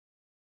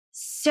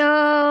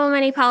So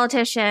many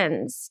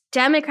politicians,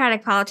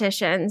 Democratic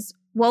politicians,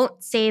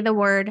 won't say the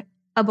word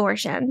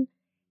abortion.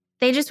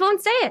 They just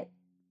won't say it.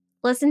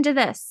 Listen to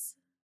this.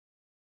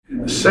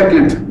 The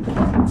second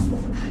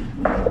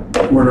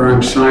order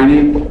I'm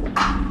signing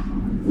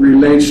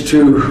relates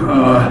to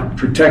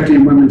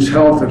protecting women's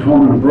health at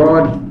home and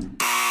abroad.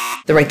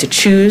 The right to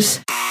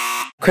choose,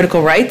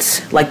 critical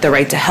rights like the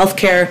right to health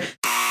care,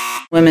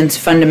 women's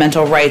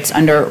fundamental rights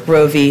under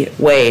Roe v.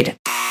 Wade.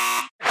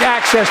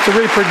 Access to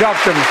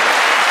reproductive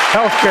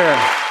health care.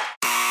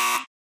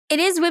 It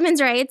is women's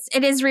rights,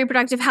 it is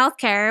reproductive health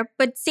care,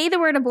 but say the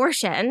word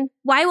abortion.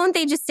 Why won't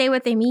they just say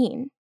what they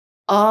mean?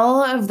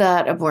 All of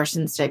that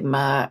abortion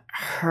stigma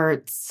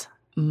hurts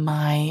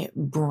my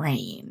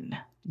brain.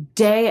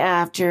 Day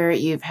after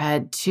you've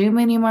had too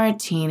many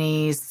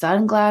martinis,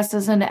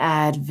 sunglasses, and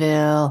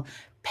Advil,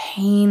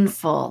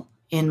 painful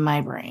in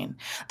my brain.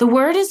 The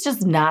word is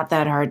just not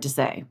that hard to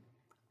say.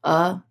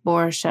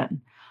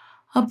 Abortion.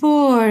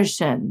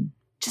 Abortion.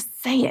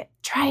 Just say it.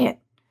 Try it.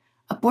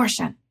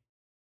 Abortion.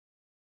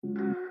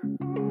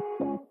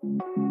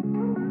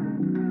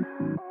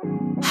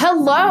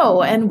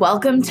 Hello, and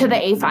welcome to The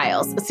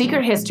A-Files, A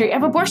Secret History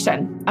of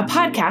Abortion, a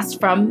podcast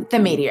from The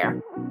Meteor.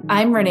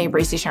 I'm Renee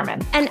Bracey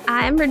Sherman. And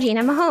I'm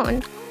Regina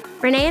Mahone.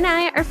 Renee and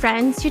I are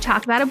friends who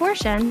talk about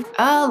abortion.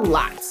 A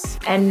lot.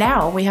 And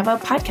now we have a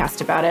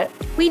podcast about it.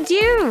 We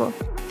do.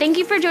 Thank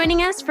you for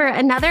joining us for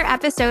another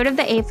episode of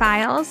The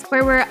A-Files,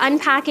 where we're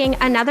unpacking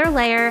another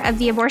layer of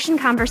the abortion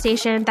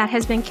conversation that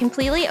has been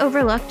completely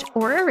overlooked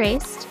or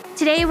erased.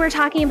 Today, we're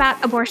talking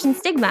about abortion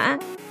stigma,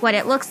 what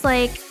it looks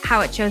like,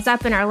 how it shows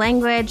up in our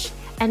language,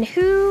 and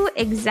who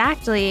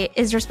exactly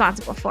is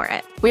responsible for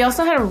it. We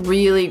also had a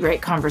really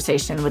great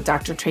conversation with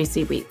Dr.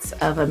 Tracy Weitz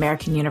of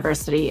American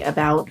University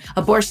about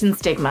abortion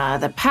stigma,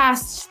 the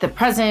past, the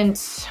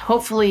present.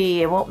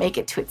 Hopefully, it won't make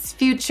it to its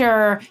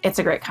future. It's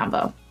a great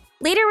combo.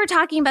 Later, we're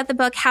talking about the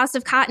book House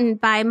of Cotton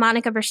by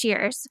Monica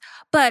Brashears.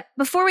 But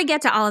before we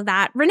get to all of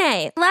that,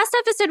 Renee, last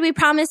episode we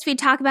promised we'd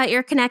talk about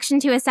your connection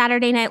to a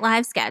Saturday Night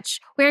Live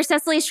sketch, where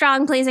Cecily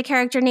Strong plays a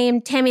character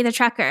named Tammy the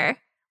Trucker.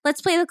 Let's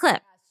play the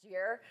clip.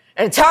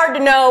 And it's hard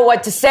to know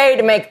what to say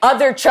to make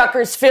other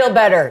truckers feel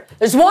better.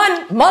 There's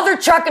one mother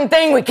trucking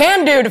thing we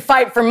can do to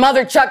fight for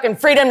mother trucking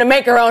freedom to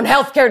make our own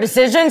healthcare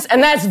decisions,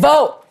 and that's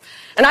vote.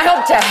 And I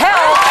hope to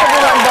help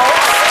everyone vote.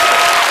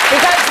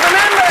 Because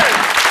remember,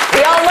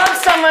 we all love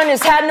someone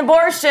who's had an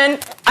abortion.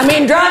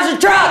 Drives a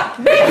truck.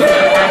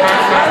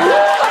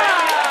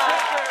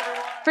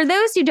 For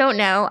those who don't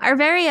know, our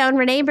very own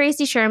Renee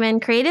Bracey Sherman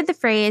created the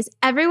phrase,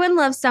 everyone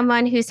loves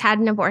someone who's had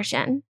an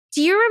abortion.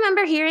 Do you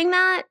remember hearing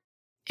that?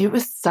 It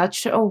was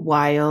such a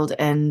wild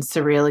and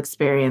surreal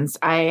experience.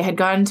 I had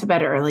gone to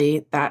bed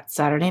early that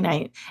Saturday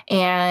night,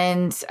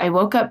 and I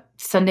woke up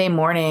Sunday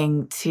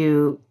morning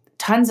to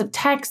tons of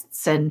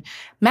texts and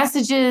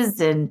messages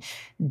and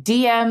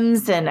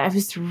DMs, and I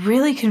was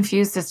really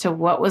confused as to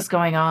what was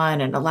going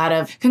on, and a lot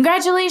of,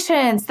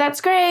 congratulations, that's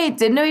great,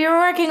 didn't know you were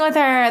working with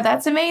her,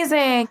 that's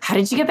amazing, how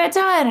did you get that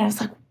done? And I was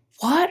like,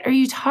 what are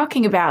you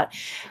talking about?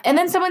 And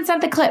then someone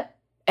sent the clip,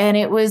 and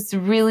it was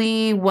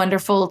really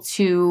wonderful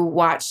to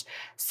watch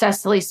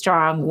Cecily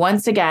Strong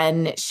once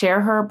again share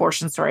her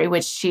abortion story,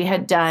 which she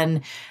had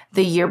done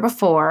the year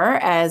before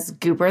as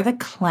Goober the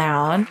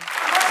Clown.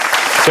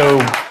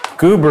 So,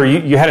 Goober,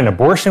 you had an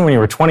abortion when you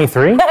were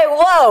 23? Hey,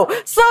 whoa,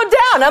 slow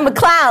down. I'm a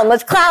clown.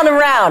 Let's clown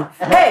around.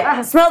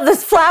 Hey, smell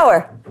this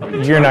flower.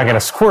 You're not going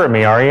to squirt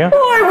me, are you?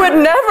 Oh, I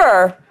would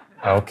never.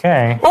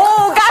 Okay.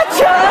 Oh,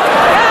 gotcha.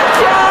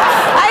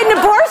 I had an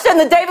abortion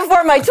the day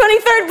before my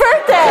 23rd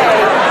birthday.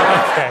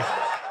 Okay.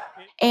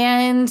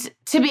 And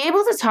to be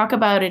able to talk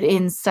about it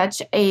in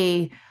such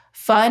a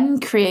fun,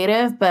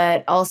 creative,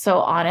 but also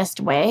honest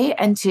way,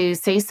 and to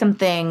say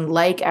something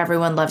like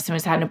everyone loves someone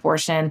who's had an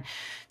abortion,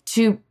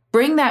 to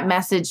bring that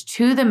message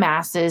to the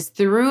masses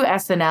through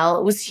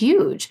SNL was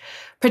huge,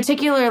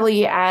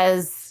 particularly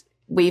as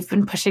we've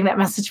been pushing that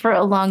message for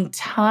a long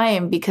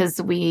time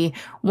because we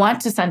want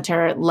to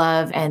center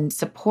love and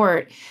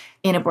support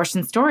in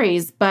abortion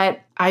stories. But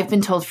I've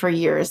been told for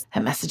years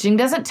that messaging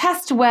doesn't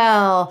test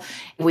well.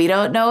 We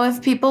don't know if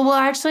people will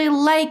actually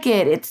like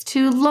it. It's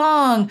too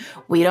long.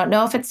 We don't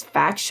know if it's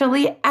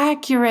factually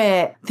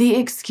accurate. The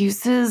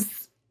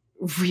excuses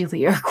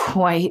really are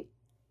quite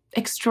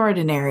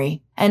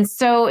extraordinary. And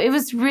so it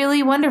was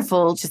really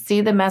wonderful to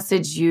see the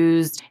message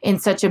used in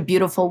such a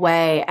beautiful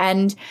way.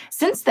 And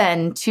since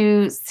then,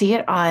 to see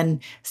it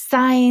on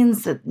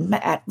signs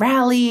at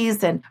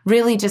rallies and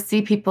really just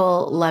see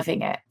people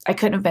loving it. I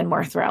couldn't have been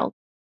more thrilled.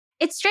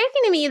 It's striking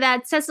to me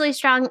that Cecily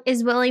Strong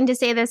is willing to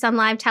say this on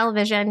live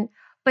television,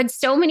 but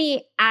so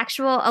many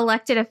actual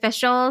elected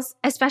officials,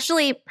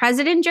 especially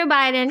President Joe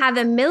Biden, have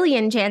a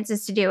million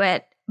chances to do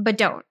it, but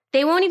don't.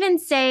 They won't even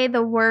say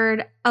the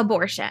word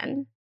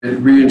abortion. It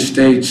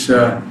reinstates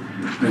the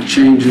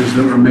changes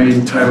that were made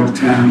in Title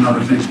X and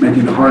other things,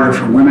 making it harder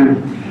for women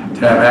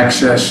to have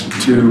access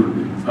to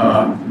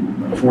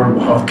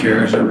affordable health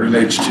care as it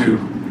relates to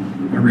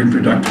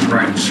reproductive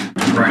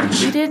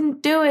rights. You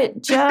didn't do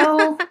it,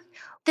 Joe.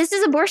 This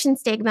is abortion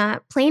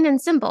stigma, plain and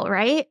simple,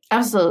 right?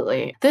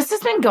 Absolutely. This has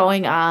been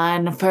going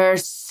on for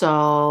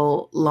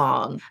so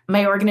long.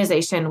 My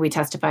organization, We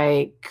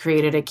Testify,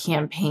 created a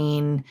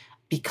campaign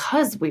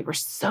because we were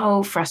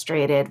so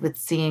frustrated with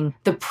seeing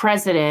the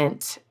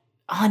president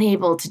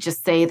unable to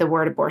just say the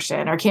word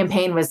abortion. Our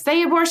campaign was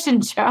Say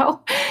Abortion,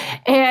 Joe.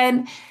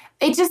 And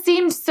it just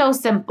seemed so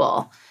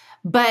simple.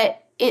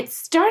 But it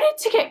started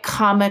to get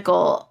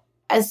comical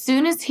as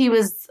soon as he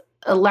was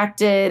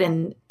elected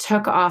and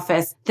took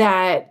office,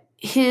 that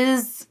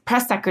his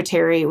press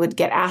secretary would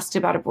get asked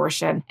about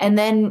abortion, and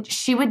then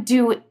she would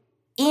do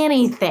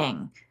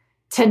anything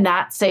to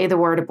not say the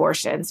word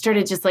abortion.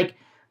 Started just like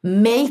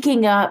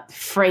making up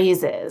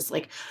phrases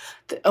like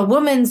a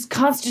woman's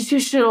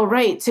constitutional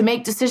right to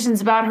make decisions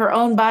about her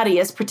own body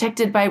is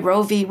protected by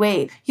Roe v.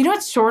 Wade. You know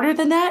what's shorter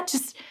than that?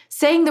 Just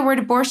saying the word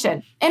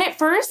abortion. And at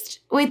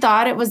first, we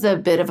thought it was a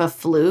bit of a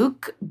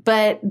fluke,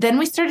 but then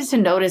we started to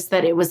notice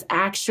that it was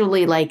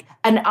actually like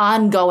an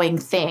ongoing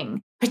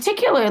thing,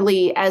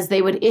 particularly as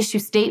they would issue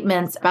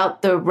statements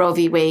about the Roe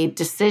v. Wade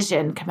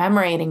decision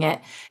commemorating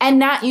it and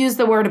not use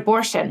the word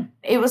abortion.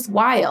 It was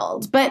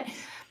wild. But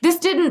this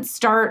didn't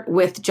start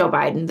with Joe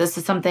Biden. This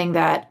is something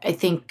that I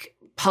think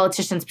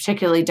politicians,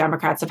 particularly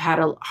Democrats, have had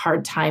a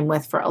hard time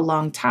with for a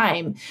long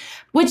time,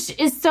 which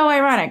is so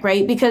ironic,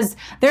 right? Because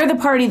they're the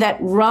party that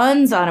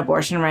runs on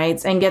abortion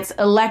rights and gets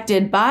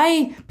elected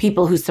by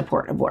people who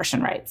support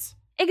abortion rights.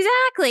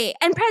 Exactly.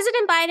 And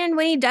President Biden,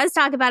 when he does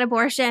talk about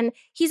abortion,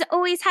 he's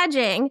always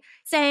hedging,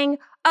 saying,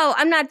 oh,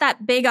 I'm not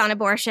that big on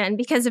abortion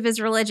because of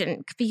his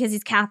religion, because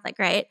he's Catholic,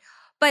 right?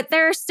 But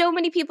there are so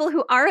many people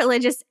who are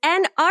religious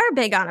and are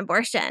big on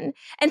abortion.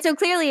 And so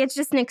clearly it's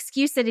just an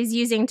excuse that he's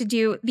using to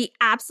do the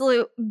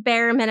absolute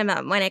bare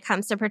minimum when it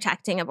comes to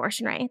protecting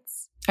abortion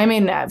rights. I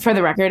mean, for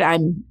the record,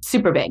 I'm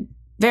super big.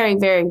 Very,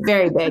 very,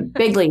 very big.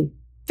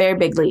 Very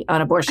bigly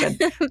on abortion.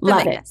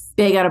 Love it.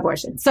 Big on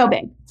abortion. So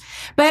big.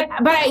 But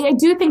I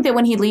do think that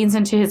when he leans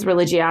into his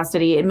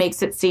religiosity, it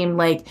makes it seem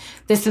like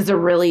this is a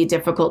really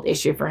difficult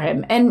issue for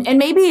him. And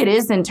maybe it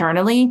is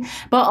internally,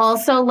 but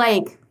also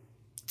like,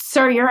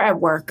 sir, you're at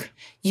work.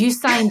 You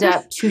signed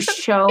up to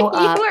show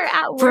up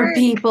for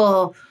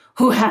people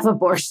who have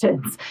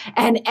abortions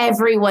and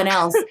everyone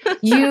else.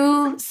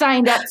 You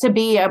signed up to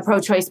be a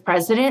pro-choice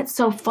president,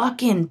 so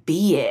fucking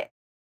be it.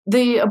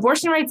 The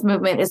abortion rights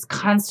movement is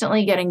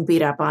constantly getting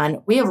beat up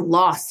on. We have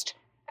lost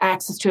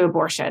access to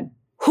abortion.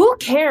 Who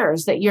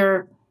cares that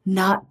you're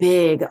not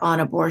big on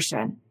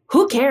abortion?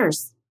 Who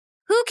cares?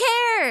 Who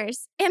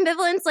cares?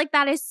 Ambivalence like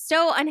that is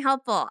so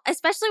unhelpful,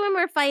 especially when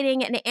we're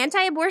fighting an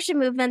anti-abortion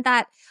movement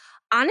that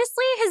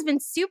honestly has been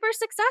super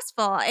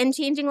successful in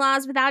changing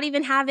laws without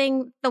even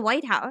having the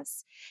White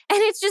House. And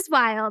it's just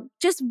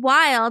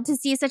wild to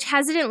see such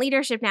hesitant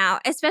leadership now,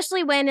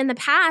 especially when in the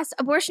past,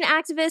 abortion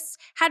activists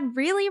had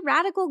really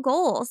radical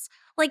goals.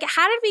 Like,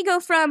 how did we go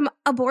from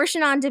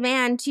abortion on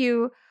demand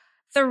to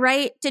the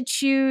right to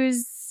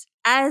choose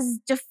as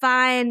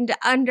defined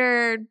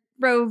under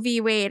Roe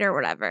v. Wade or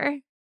whatever?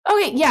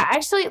 Okay, yeah,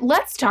 actually,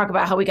 let's talk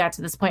about how we got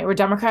to this point where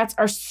Democrats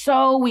are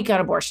so weak on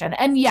abortion.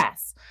 And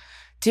yes,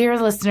 dear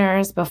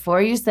listeners,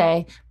 before you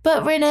say,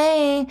 but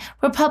Renee,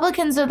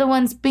 Republicans are the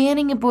ones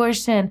banning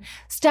abortion.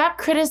 Stop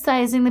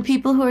criticizing the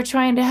people who are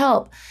trying to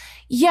help.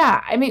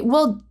 Yeah, I mean,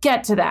 we'll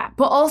get to that.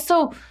 But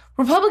also,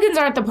 Republicans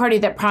aren't the party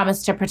that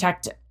promised to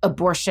protect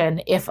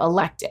abortion if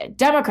elected.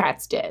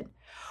 Democrats did.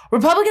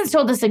 Republicans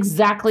told us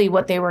exactly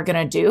what they were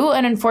going to do,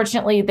 and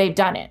unfortunately, they've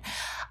done it.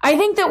 I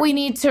think that we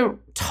need to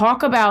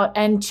talk about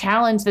and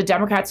challenge the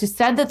Democrats who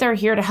said that they're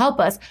here to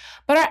help us,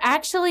 but are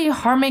actually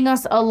harming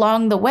us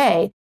along the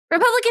way.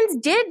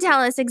 Republicans did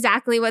tell us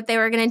exactly what they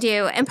were going to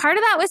do, and part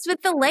of that was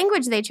with the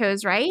language they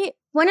chose, right?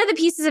 One of the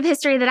pieces of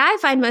history that I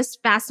find most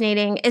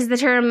fascinating is the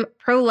term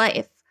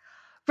pro-life.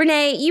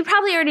 Renee, you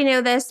probably already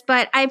know this,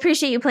 but I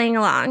appreciate you playing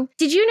along.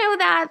 Did you know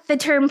that the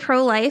term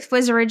pro-life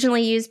was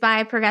originally used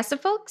by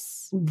progressive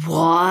folks?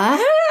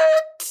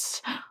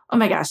 What? Oh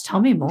my gosh, tell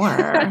me more.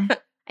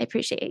 I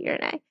appreciate you,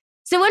 Renee.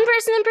 So one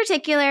person in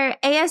particular,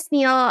 A.S.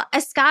 Neill,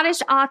 a Scottish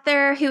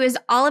author who is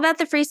all about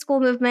the free school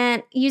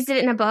movement, used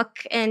it in a book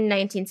in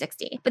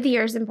 1960. But the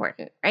year is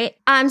important, right?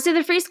 So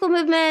the free school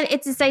movement,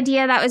 it's this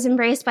idea that was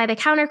embraced by the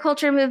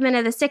counterculture movement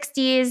of the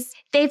 60s.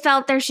 They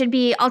felt there should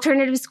be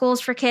alternative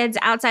schools for kids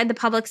outside the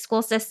public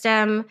school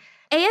system.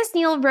 A.S.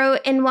 Neill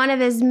wrote in one of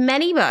his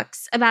many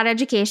books about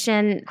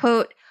education,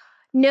 quote,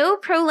 "No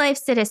pro-life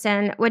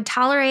citizen would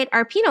tolerate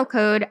our penal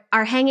code,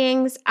 our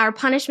hangings, our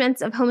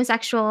punishments of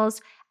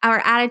homosexuals, our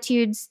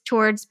attitudes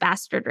towards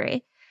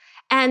bastardry."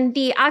 And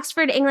the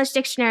Oxford English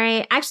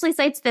Dictionary actually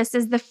cites this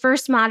as the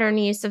first modern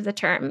use of the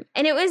term.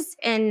 And it was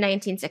in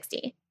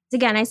 1960.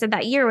 Again, I said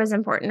that year was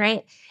important,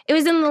 right? It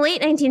was in the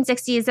late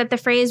 1960s that the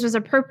phrase was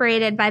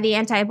appropriated by the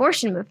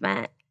anti-abortion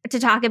movement to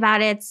talk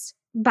about its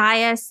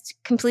biased,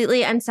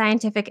 completely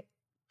unscientific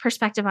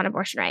perspective on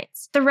abortion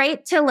rights. The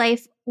Right to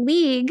Life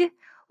League,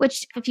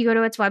 which if you go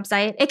to its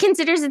website, it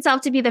considers itself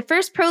to be the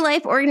first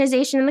pro-life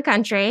organization in the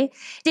country,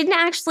 didn't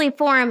actually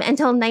form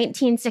until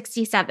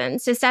 1967,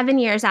 so 7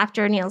 years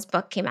after Neill's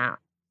book came out.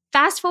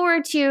 Fast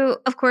forward to,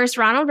 of course,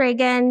 Ronald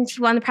Reagan,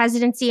 who won the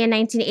presidency in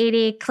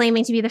 1980,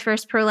 claiming to be the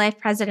first pro-life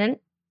president.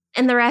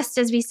 And the rest,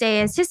 as we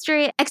say, is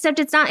history, except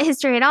it's not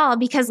history at all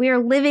because we are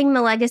living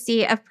the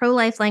legacy of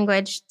pro-life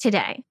language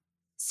today.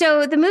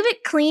 So the movement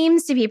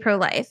claims to be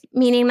pro-life,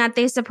 meaning that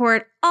they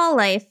support all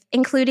life,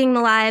 including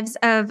the lives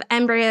of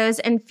embryos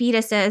and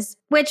fetuses,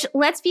 which,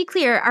 let's be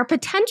clear, are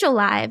potential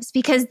lives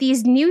because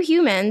these new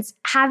humans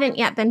haven't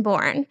yet been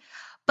born.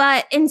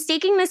 But in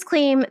staking this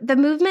claim, the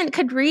movement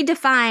could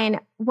redefine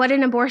what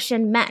an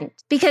abortion meant.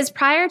 Because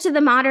prior to the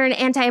modern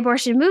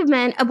anti-abortion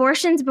movement,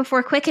 abortions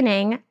before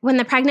quickening, when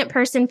the pregnant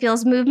person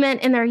feels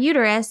movement in their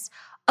uterus,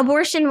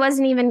 abortion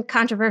wasn't even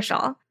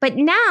controversial. But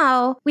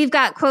now we've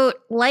got, quote,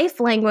 life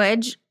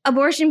language.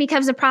 Abortion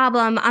becomes a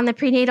problem on the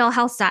prenatal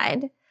health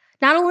side,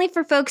 not only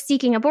for folks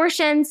seeking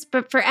abortions,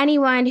 but for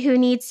anyone who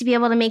needs to be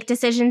able to make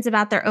decisions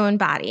about their own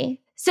body.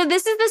 So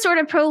this is the sort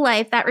of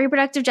pro-life that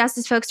reproductive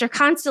justice folks are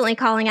constantly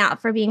calling out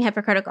for being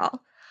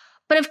hypocritical.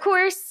 But of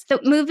course,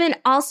 the movement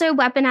also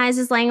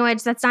weaponizes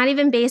language that's not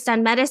even based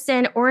on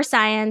medicine or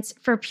science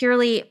for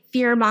purely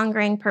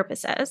fear-mongering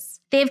purposes.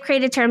 They've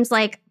created terms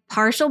like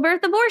partial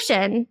birth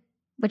abortion,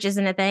 which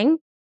isn't a thing.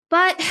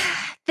 But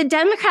the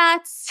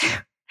Democrats,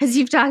 as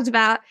you've talked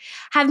about,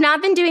 have not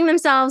been doing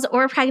themselves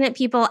or pregnant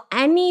people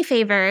any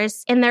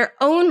favors in their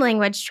own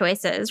language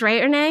choices,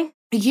 right, Renee?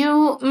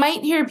 You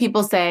might hear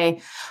people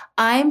say,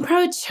 I'm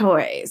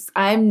pro-choice,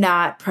 I'm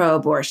not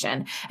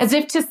pro-abortion, as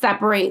if to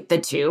separate the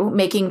two,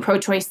 making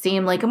pro-choice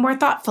seem like a more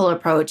thoughtful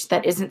approach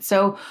that isn't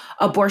so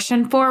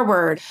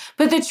abortion-forward.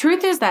 But the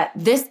truth is that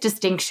this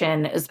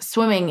distinction is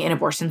swimming in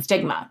abortion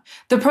stigma.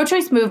 The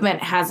pro-choice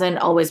movement hasn't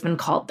always been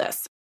called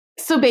this.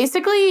 So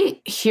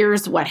basically,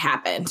 here's what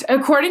happened.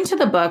 According to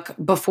the book,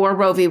 Before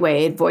Roe v.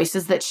 Wade,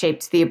 Voices That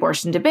Shaped the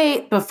Abortion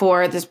Debate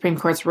Before the Supreme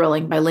Court's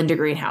Ruling by Linda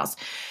Greenhouse,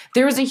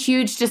 there was a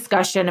huge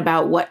discussion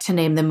about what to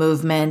name the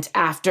movement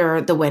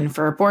after the win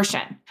for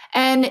abortion.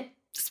 And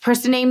this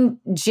person named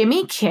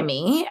Jimmy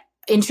Kimmy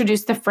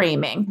introduced the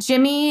framing.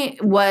 Jimmy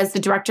was the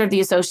director of the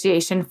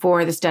Association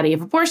for the Study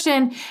of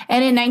Abortion,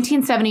 and in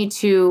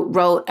 1972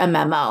 wrote a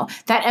memo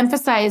that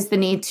emphasized the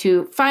need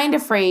to find a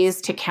phrase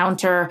to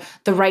counter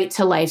the right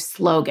to life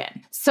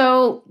slogan.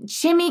 So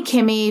Jimmy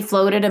Kimmy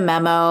floated a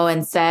memo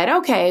and said,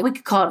 okay, we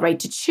could call it right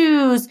to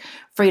choose,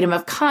 freedom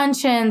of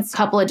conscience, a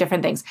couple of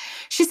different things.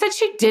 She said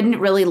she didn't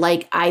really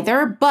like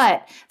either,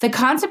 but the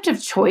concept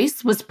of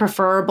choice was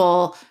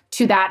preferable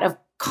to that of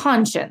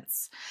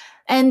conscience.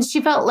 And she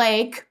felt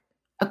like,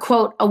 a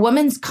quote, a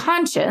woman's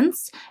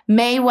conscience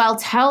may well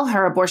tell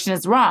her abortion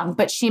is wrong,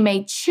 but she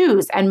may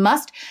choose and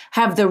must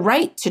have the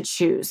right to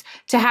choose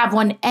to have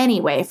one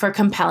anyway for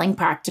compelling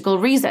practical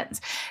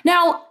reasons.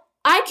 Now,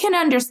 I can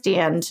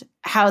understand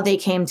how they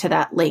came to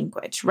that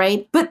language,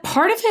 right? But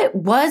part of it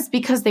was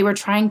because they were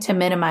trying to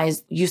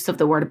minimize use of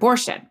the word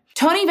abortion.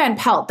 Tony Van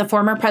Pelt, the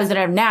former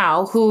president of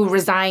NOW, who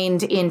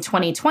resigned in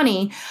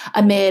 2020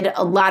 amid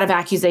a lot of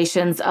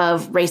accusations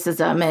of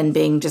racism and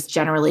being just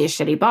generally a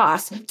shitty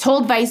boss,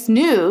 told Vice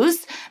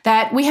News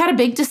that we had a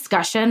big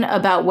discussion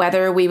about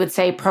whether we would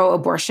say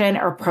pro-abortion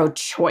or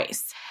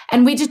pro-choice.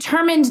 And we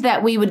determined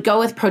that we would go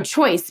with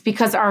pro-choice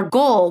because our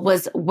goal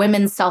was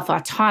women's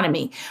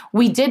self-autonomy.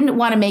 We didn't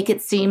want to make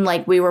it seem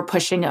like we were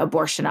pushing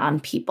abortion on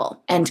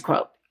people, end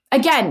quote.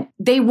 Again,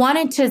 they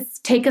wanted to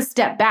take a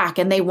step back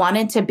and they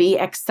wanted to be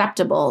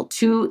acceptable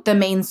to the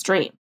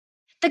mainstream.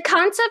 The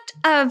concept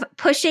of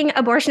pushing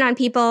abortion on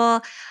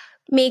people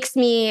makes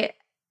me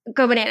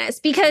go bananas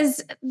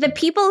because the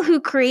people who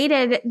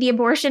created the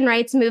abortion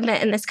rights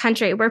movement in this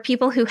country were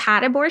people who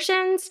had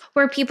abortions,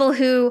 were people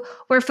who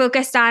were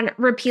focused on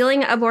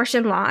repealing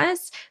abortion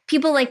laws.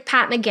 People like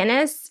Pat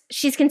McGinnis,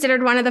 she's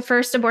considered one of the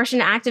first abortion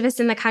activists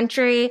in the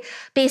country,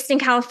 based in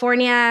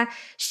California.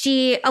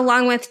 She,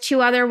 along with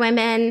two other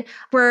women,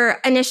 were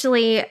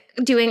initially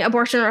doing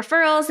abortion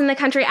referrals in the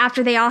country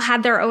after they all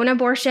had their own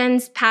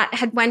abortions. Pat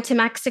had went to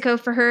Mexico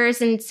for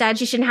hers and said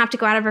she shouldn't have to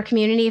go out of her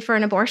community for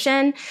an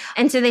abortion.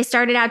 And so they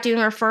started out doing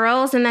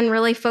referrals and then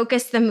really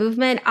focused the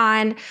movement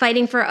on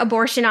fighting for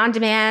abortion on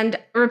demand,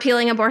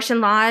 repealing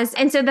abortion laws.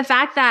 And so the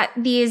fact that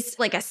these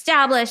like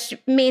established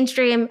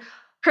mainstream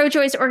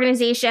pro-choice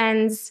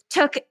organizations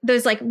took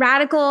those like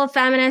radical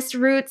feminist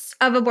roots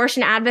of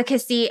abortion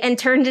advocacy and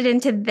turned it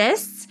into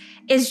this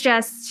is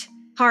just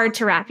hard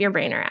to wrap your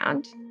brain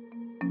around.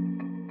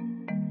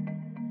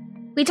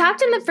 We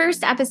talked in the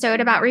first episode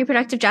about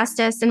reproductive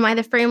justice and why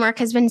the framework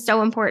has been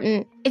so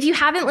important. If you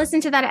haven't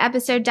listened to that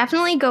episode,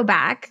 definitely go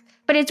back.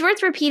 But it's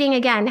worth repeating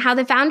again how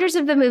the founders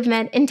of the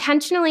movement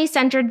intentionally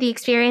centered the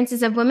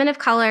experiences of women of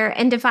color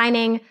in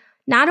defining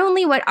not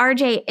only what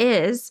RJ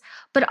is,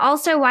 but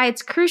also why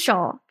it's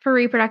crucial for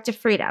reproductive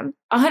freedom.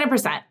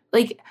 100%.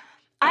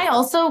 I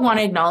also want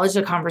to acknowledge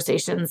the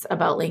conversations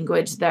about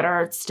language that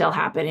are still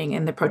happening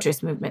in the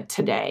pro-choice movement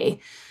today.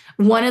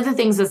 One of the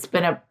things that's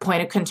been a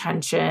point of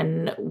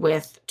contention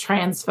with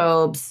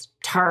transphobes,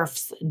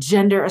 TERFs,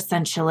 gender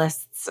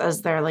essentialists,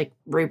 as they're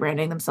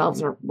rebranding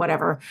themselves or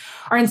whatever,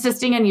 are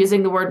insisting on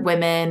using the word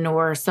women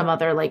or some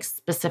other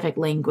specific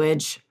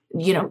language,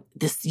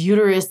 this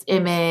uterus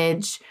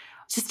image,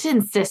 just to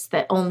insist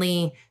that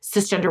only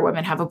cisgender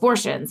women have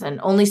abortions and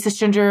only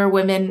cisgender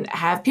women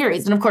have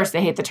periods. And of course,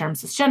 they hate the term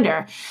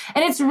cisgender.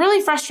 And it's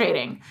really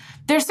frustrating.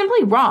 They're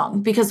simply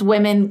wrong because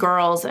women,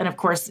 girls, and of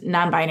course,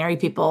 non-binary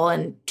people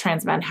and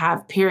trans men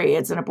have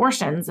periods and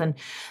abortions. And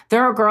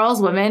there are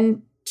girls,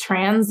 women,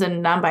 trans,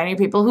 and non-binary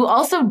people who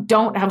also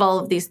don't have all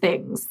of these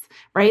things,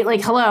 right?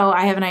 Like, hello,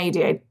 I have an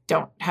IUD. I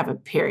don't have a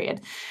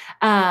period.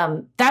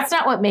 That's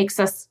not what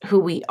makes us who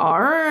we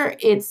are.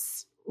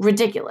 It's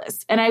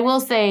ridiculous. And I will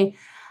say,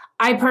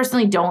 I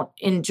personally don't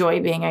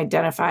enjoy being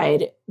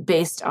identified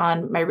based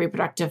on my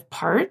reproductive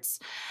parts.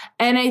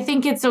 And I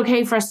think it's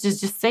okay for us to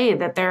just say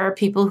that there are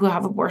people who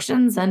have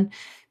abortions and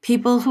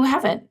people who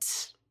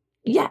haven't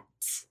yet.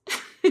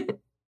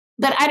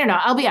 But I don't know.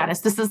 I'll be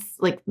honest. This is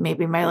like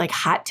maybe my like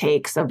hot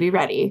take, so be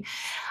ready.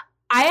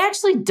 I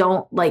actually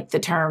don't like the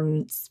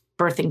terms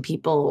birthing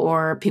people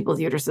or people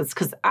with uteruses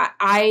because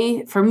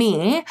for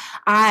me,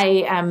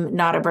 I am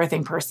not a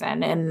birthing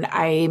person and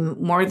I'm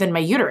more than my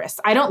uterus.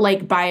 I don't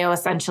like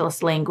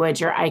bioessentialist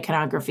language or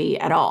iconography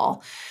at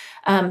all.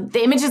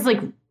 The image is like,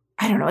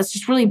 I don't know, it's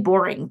just really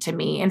boring to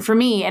me. And for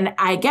me, and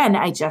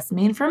I just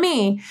mean for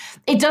me,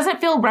 it doesn't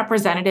feel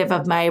representative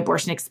of my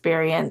abortion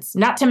experience.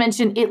 Not to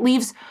mention, it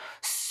leaves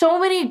so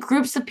many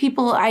groups of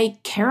people I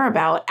care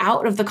about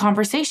out of the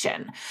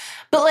conversation.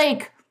 But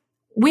like,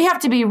 we have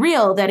to be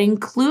real that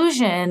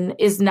inclusion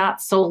is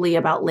not solely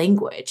about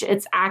language.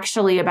 It's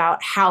actually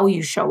about how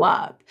you show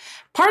up.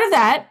 Part of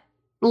that,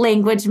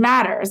 language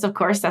matters. Of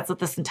course, that's what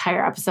this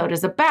entire episode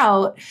is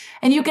about.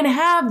 And you can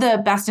have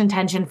the best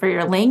intention for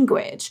your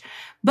language.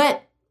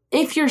 But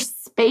if your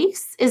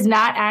space is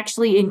not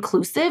actually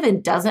inclusive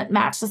and doesn't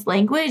match this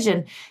language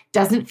and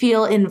doesn't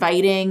feel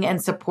inviting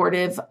and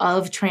supportive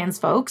of trans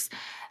folks,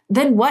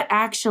 then what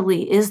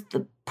actually is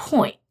the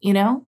point, you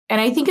know?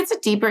 And I think it's a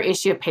deeper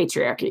issue of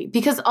patriarchy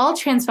because all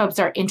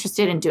transphobes are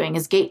interested in doing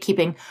is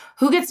gatekeeping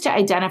who gets to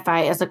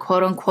identify as a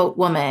quote unquote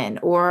woman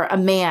or a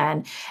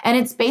man. And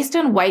it's based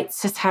on white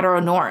cis hetero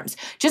norms.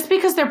 Just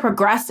because they're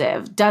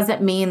progressive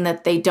doesn't mean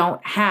that they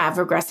don't have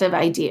regressive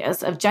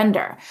ideas of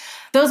gender.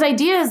 Those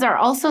ideas are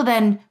also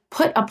then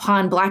put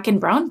upon Black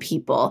and brown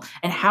people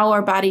and how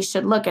our bodies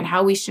should look and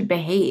how we should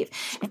behave.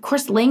 Of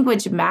course,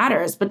 language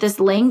matters, but this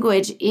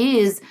language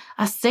is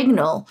a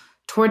signal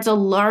towards a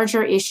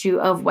larger issue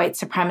of white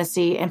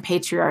supremacy and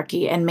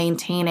patriarchy and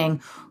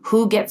maintaining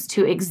who gets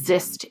to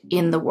exist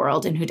in the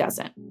world and who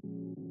doesn't.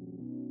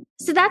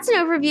 So that's an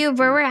overview of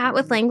where we're at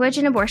with language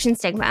and abortion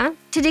stigma.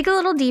 To dig a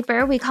little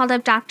deeper, we called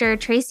up Dr.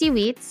 Tracy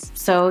Wheats.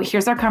 So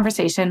here's our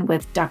conversation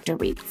with Dr.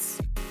 Wheats.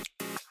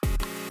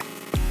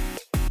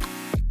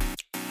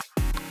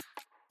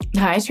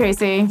 Hi,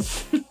 Tracy.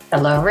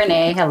 Hello,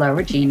 Renee. Hello,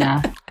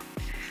 Regina.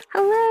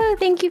 Hello.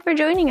 Thank you for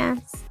joining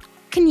us.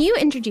 Can you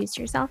introduce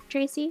yourself,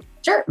 Tracy?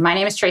 Sure. My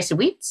name is Tracy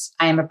Wheats.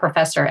 I am a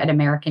professor at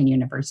American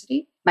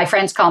University. My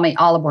friends call me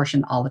All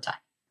Abortion all the time.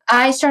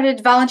 I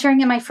started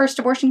volunteering in my first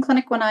abortion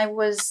clinic when I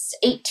was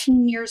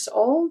 18 years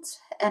old,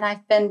 and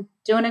I've been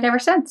doing it ever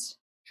since.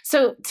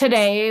 So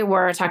today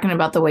we're talking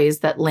about the ways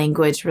that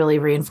language really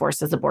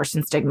reinforces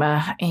abortion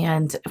stigma.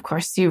 And of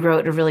course, you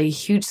wrote a really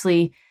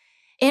hugely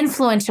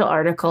influential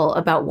article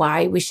about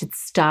why we should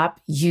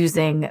stop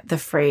using the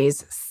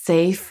phrase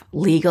safe,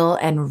 legal,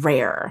 and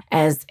rare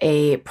as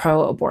a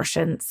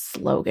pro-abortion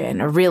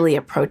slogan, or really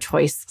a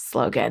pro-choice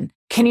slogan.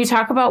 Can you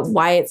talk about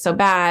why it's so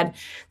bad,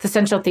 the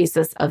central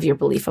thesis of your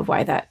belief of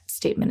why that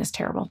statement is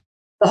terrible?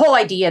 The whole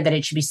idea that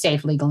it should be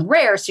safe, legal, and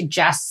rare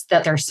suggests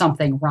that there's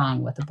something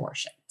wrong with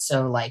abortion.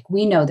 So like,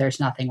 we know there's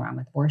nothing wrong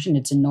with abortion.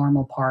 It's a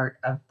normal part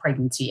of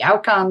pregnancy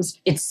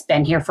outcomes. It's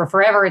been here for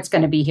forever. It's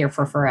going to be here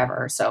for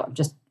forever. So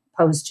just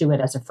opposed to it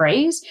as a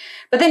phrase.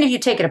 But then if you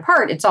take it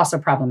apart, it's also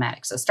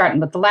problematic. So starting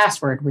with the last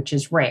word, which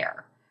is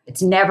rare.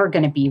 It's never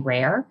going to be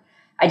rare.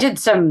 I did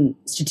some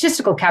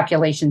statistical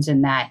calculations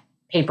in that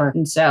paper.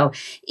 And so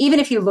even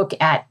if you look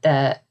at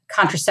the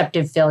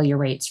contraceptive failure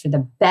rates for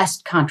the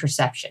best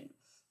contraception,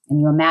 and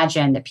you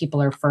imagine that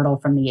people are fertile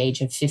from the age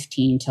of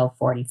 15 till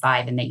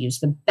 45, and they use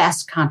the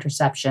best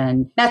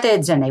contraception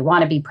methods, and they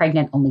want to be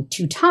pregnant only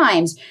 2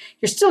 times,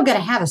 you're still going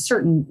to have a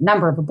certain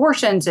number of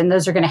abortions, and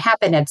those are going to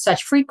happen at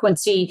such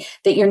frequency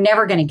that you're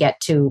never going to get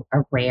to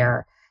a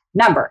rare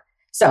number.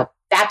 So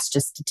that's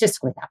just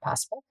statistically not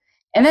possible.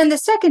 And then the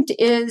second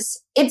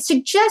is, it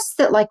suggests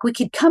that like we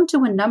could come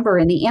to a number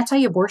and the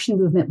anti-abortion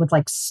movement would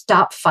like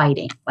stop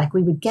fighting. Like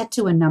we would get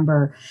to a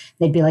number,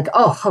 they'd be like,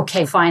 oh,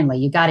 okay, finally,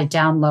 you got it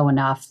down low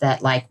enough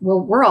that like,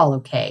 well, we're all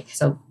okay.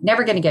 So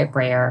never going to get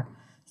rare.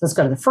 So let's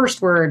go to the first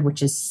word,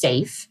 which is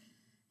safe.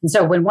 And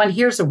so when one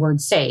hears the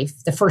word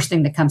safe, the first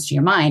thing that comes to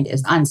your mind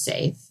is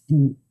unsafe.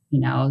 And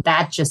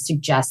that just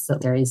suggests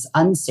that there is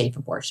unsafe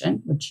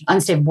abortion, which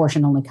unsafe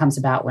abortion only comes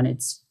about when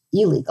it's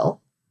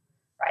illegal,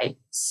 right?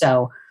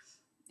 So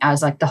I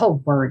was like, the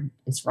whole word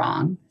is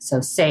wrong.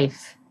 So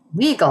safe,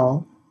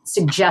 legal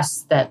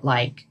suggests that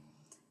like,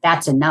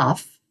 that's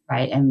enough,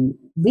 right? And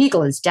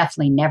legal has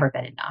definitely never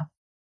been enough.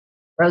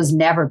 Roe's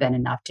never been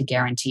enough to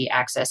guarantee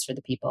access for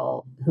the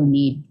people who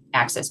need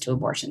access to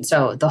abortion.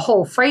 So the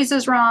whole phrase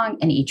is wrong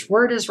and each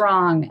word is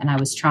wrong. And I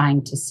was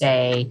trying to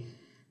say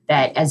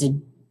that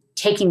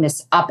taking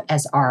this up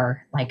as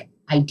our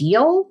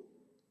ideal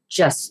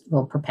just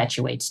will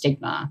perpetuate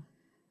stigma.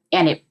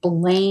 And it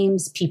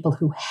blames people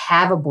who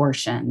have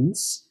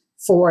abortions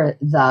for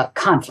the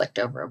conflict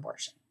over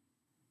abortion.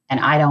 And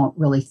I don't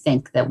really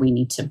think that we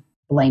need to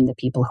blame the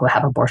people who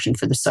have abortion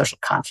for the social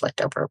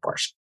conflict over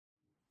abortion.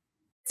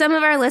 Some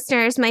of our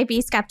listeners might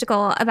be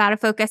skeptical about a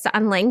focus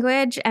on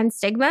language and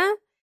stigma.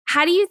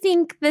 How do you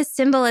think the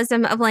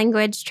symbolism of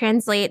language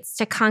translates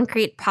to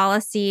concrete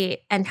policy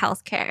and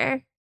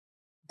healthcare?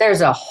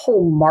 There's a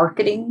whole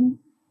marketing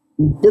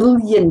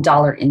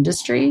billion-dollar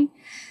industry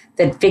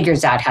that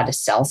figures out how to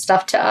sell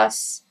stuff to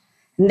us.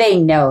 And they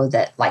know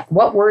that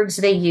what words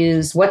they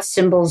use, what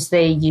symbols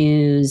they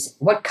use,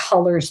 what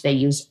colors they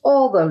use,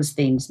 all those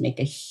things make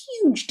a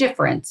huge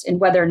difference in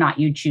whether or not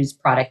you choose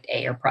product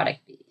A or product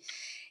B.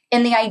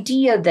 And the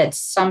idea that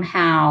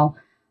somehow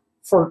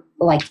for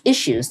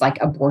issues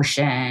like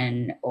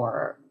abortion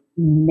or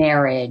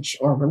marriage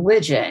or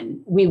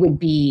religion, we would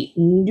be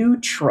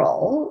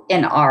neutral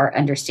in our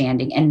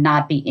understanding and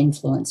not be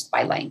influenced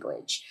by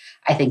language,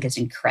 I think is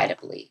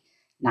incredibly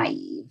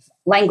naive.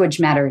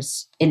 Language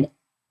matters in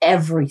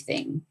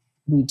everything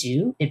we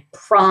do. It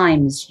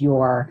primes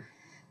your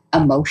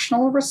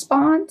emotional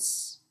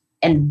response,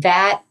 and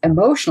that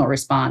emotional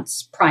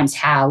response primes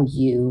how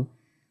you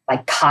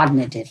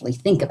cognitively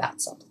think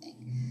about something.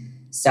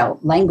 So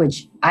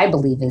language, I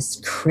believe, is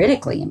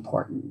critically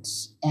important.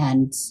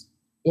 And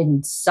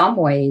in some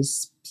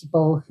ways,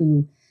 people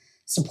who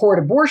support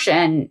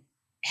abortion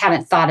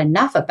haven't thought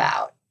enough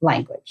about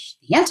language.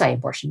 The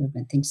anti-abortion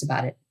movement thinks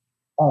about it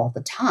all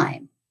the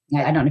time.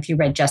 I don't know if you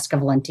read Jessica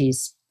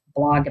Valenti's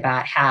blog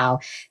about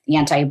how the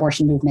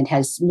anti-abortion movement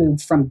has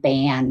moved from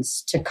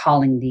bans to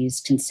calling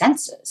these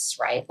consensus,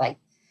 right?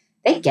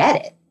 They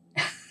get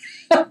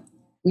it.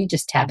 We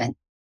just haven't.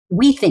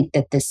 We think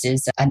that this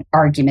is an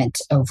argument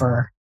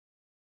over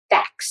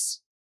facts.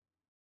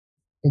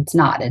 It's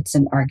not. It's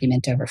an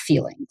argument over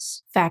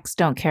feelings. Facts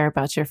don't care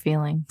about your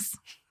feelings.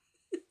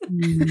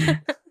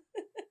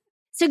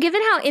 So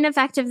given how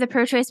ineffective the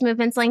pro-choice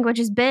movement's language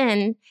has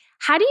been,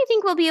 how do you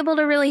think we'll be able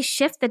to really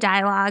shift the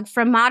dialogue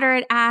from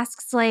moderate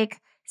asks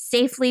like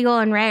safe, legal,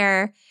 and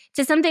rare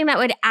to something that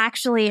would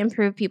actually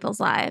improve people's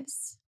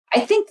lives?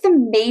 I think the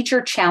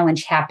major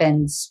challenge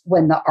happens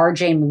when the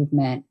RJ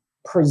movement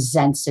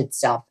presents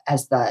itself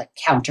as the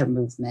counter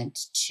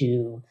movement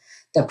to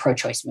the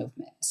pro-choice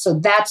movement. So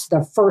that's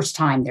the first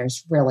time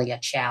there's really a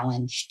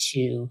challenge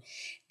to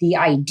the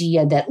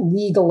idea that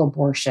legal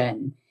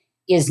abortion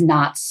is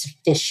not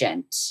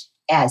sufficient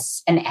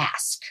as an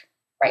ask,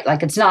 right?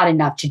 It's not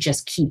enough to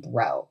just keep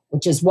Roe,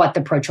 which is what the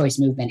pro-choice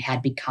movement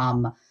had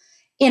become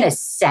in a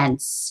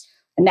sense.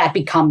 And that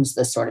becomes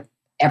the sort of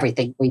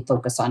everything we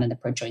focus on in the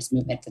pro-choice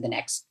movement for the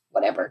next,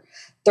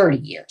 30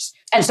 years.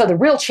 And so the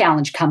real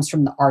challenge comes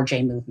from the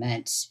RJ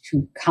movement,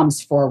 who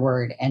comes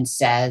forward and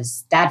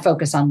says that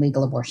focus on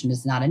legal abortion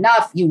is not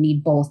enough. You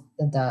need both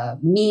the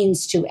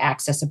means to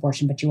access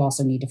abortion, but you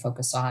also need to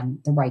focus on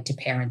the right to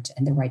parent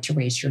and the right to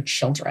raise your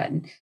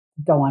children.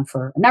 Go on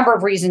for a number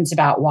of reasons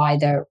about why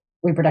the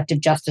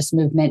reproductive justice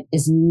movement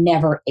is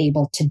never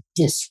able to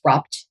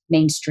disrupt the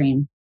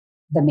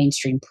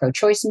mainstream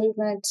pro-choice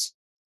movement.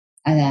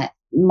 And that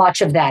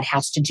much of that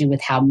has to do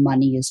with how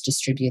money is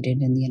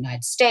distributed in the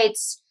United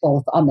States,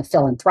 both on the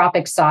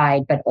philanthropic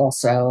side, but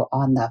also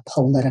on the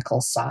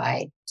political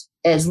side.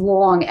 As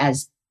long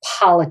as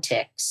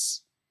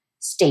politics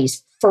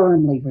stays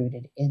firmly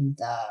rooted in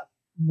the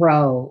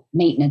Roe,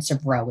 maintenance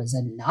of Roe is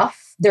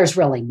enough, there's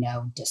really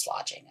no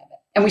dislodging of it.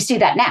 And we see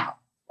that now,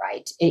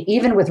 right?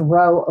 Even with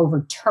Roe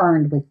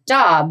overturned with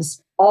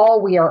Dobbs,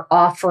 all we are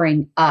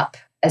offering up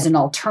as an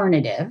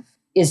alternative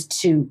is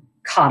to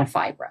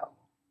codify Roe.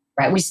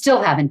 Right? We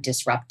still haven't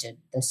disrupted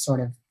the sort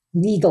of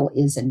legal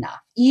is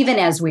enough, even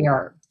as we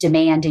are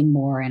demanding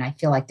more. And I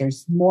feel like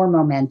there's more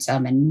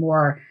momentum and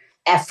more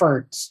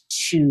effort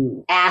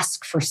to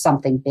ask for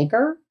something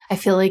bigger. I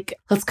feel like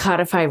let's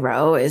codify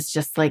Roe is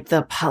just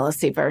the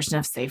policy version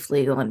of safe,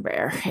 legal, and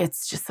rare.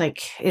 It's just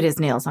it is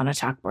nails on a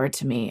chalkboard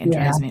to me and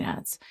drives me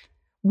nuts.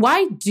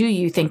 Why do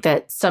you think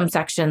that some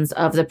sections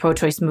of the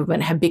pro-choice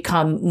movement have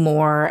become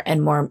more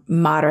and more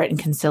moderate and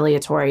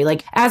conciliatory?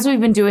 As we've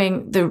been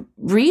doing the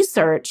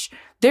research,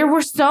 there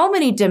were so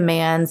many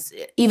demands,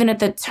 even at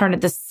the turn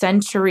of the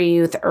century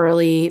with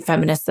early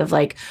feminists of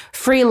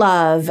free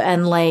love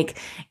and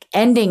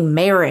ending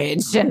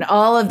marriage and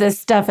all of this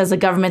stuff as a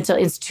governmental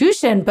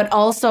institution, but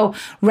also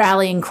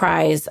rallying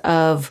cries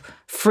of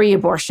free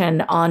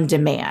abortion on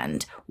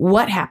demand.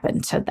 What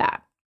happened to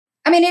that?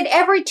 At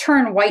every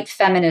turn, white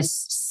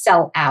feminists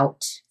sell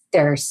out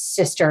their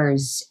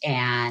sisters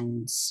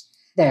and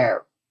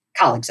their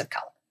colleagues of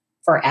color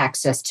for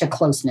access to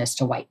closeness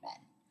to white men.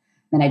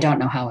 And I don't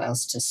know how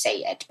else to say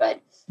it,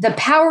 but the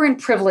power and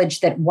privilege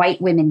that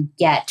white women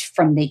get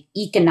from the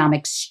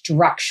economic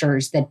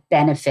structures that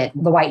benefit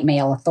the white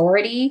male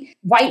authority,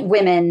 white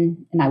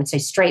women, and I would say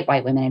straight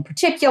white women in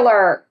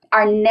particular,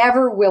 are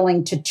never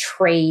willing to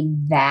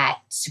trade that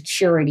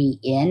security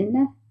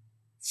in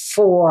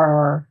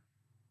for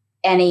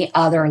any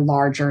other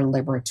larger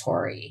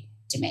liberatory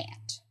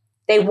demand.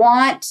 They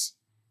want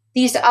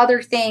these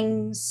other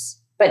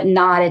things, but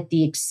not at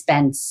the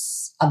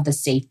expense of the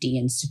safety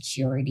and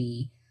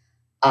security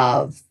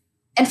of,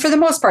 and for the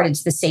most part,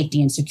 it's the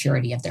safety and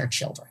security of their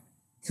children,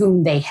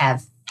 whom they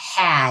have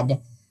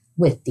had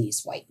with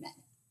these white men.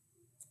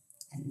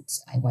 And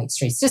my white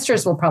straight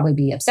sisters will probably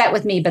be upset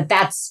with me, but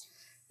that's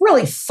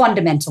really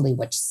fundamentally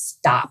what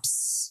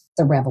stops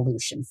the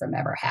revolution from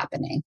ever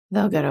happening.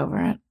 They'll get over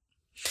it.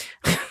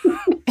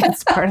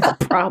 It's part of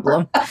the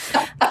problem.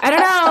 I don't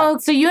know.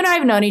 So you and I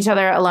have known each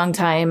other a long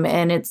time,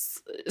 and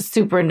it's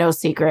super no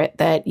secret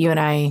that you and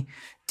I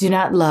do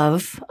not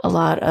love a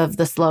lot of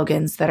the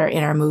slogans that are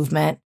in our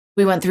movement.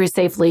 We went through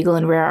safe, legal,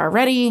 and rare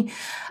already.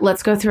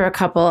 Let's go through a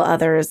couple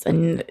others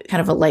and kind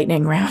of a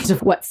lightning round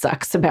of what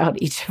sucks about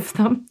each of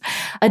them.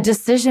 A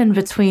decision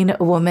between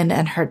a woman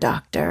and her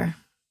doctor.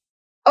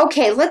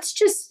 Okay, let's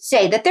just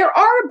say that there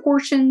are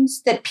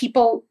abortions that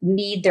people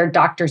need their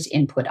doctor's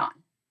input on.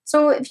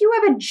 So if you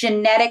have a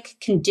genetic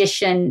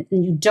condition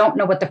and you don't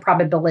know what the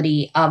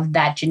probability of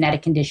that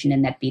genetic condition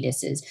in that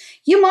fetus is,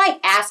 you might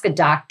ask a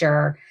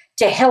doctor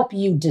to help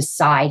you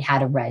decide how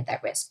to ride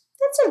that risk.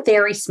 That's a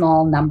very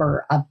small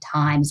number of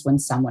times when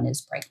someone is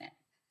pregnant.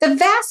 The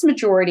vast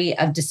majority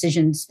of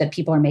decisions that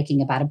people are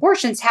making about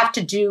abortions have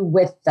to do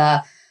with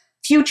the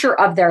future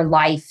of their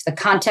life, the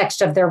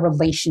context of their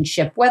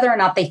relationship, whether or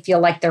not they feel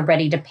like they're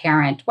ready to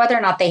parent, whether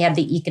or not they have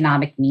the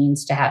economic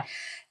means to have.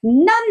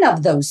 None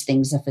of those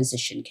things a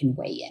physician can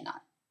weigh in on.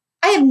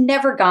 I have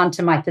never gone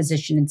to my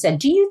physician and said,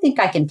 do you think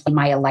I can pay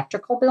my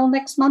electrical bill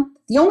next month?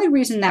 The only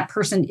reason that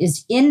person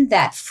is in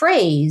that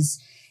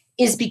phrase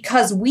is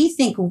because we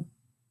think,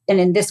 and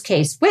in this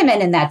case,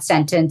 women in that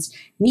sentence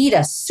need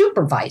a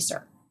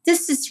supervisor.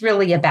 This is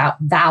really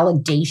about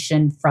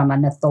validation from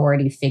an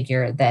authority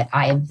figure that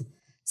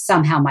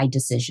somehow my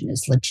decision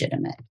is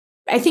legitimate.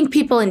 I think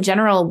people in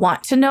general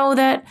want to know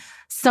that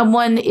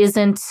someone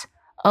isn't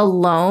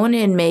alone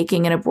in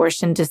making an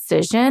abortion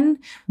decision.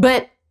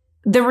 But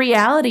the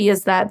reality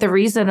is that the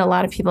reason a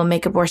lot of people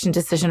make abortion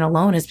decision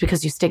alone is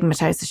because you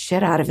stigmatize the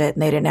shit out of it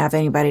and they didn't have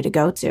anybody to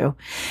go to.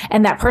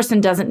 And that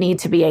person doesn't need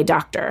to be a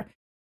doctor.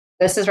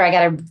 This is where I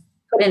got to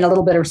put in a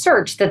little bit of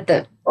research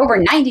that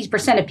over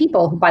 90% of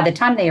people who by the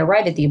time they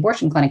arrive at the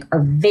abortion clinic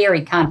are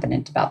very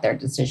confident about their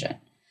decision.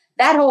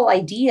 That whole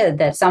idea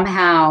that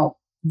somehow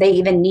they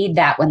even need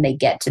that when they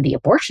get to the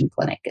abortion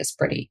clinic is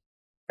pretty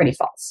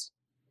false.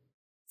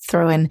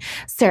 Throw in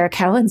Sarah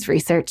Cowan's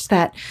research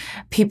that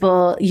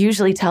people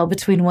usually tell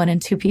between 1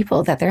 and 2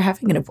 people that they're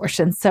having an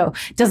abortion. So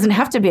it doesn't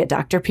have to be a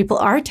doctor. People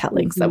are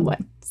telling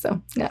someone.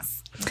 So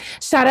yes.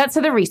 Shout out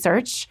to the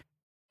research.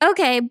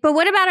 Okay, but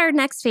what about our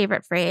next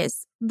favorite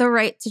phrase, the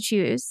right to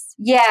choose?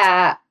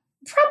 Yeah,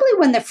 probably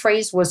when the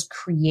phrase was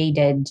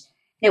created,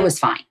 it was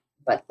fine.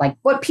 But like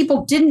what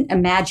people didn't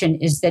imagine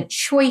is that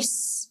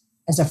choice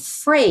as a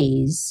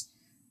phrase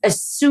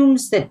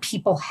assumes that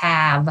people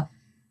have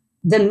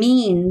the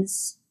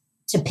means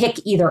to pick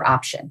either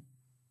option,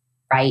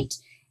 right?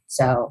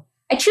 So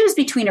I choose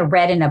between a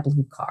red and a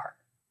blue car,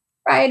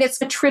 right?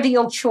 It's a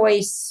trivial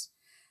choice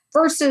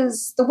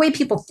versus the way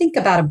people think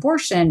about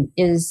abortion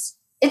is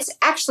it's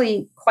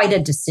actually quite a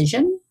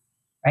decision,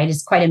 right?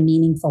 It's quite a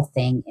meaningful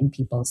thing in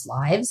people's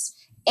lives.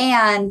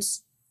 And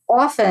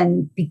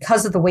often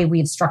because of the way we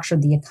have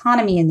structured the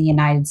economy in the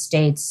United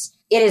States,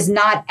 it is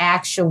not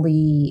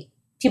actually,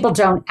 people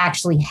don't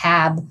actually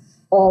have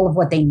all of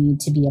what they need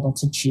to be able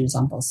to choose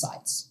on both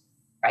sides,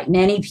 right?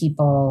 Many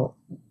people,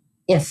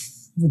 if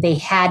they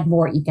had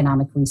more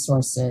economic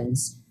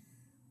resources,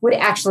 would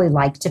actually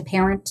like to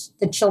parent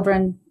the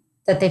children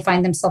that they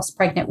find themselves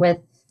pregnant with.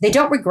 They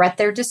don't regret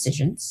their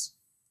decisions.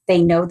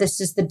 They know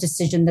this is the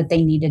decision that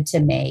they needed to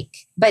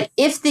make. But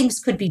if things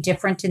could be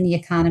different in the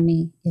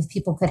economy, if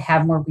people could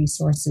have more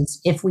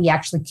resources, if we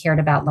actually cared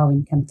about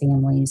low-income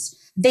families,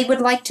 they would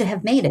like to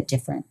have made a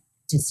different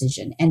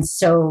decision. And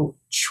so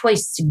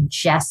choice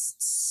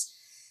suggests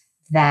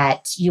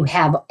that you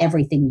have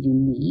everything you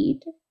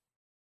need.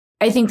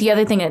 I think the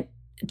other thing that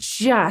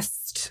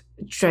just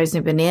drives me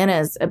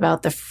bananas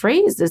about the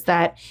phrase is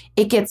that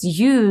it gets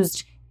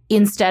used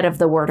instead of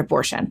the word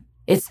abortion.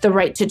 It's the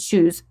right to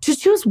choose. To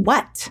choose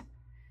what?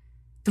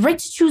 The right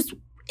to choose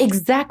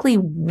exactly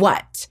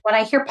what? When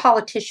I hear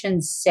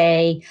politicians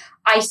say,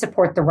 I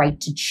support the right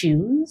to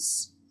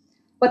choose,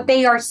 what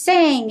they are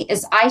saying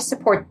is I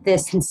support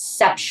this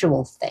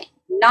conceptual thing,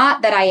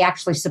 not that I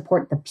actually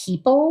support the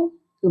people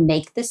who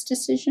make this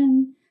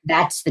decision.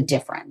 That's the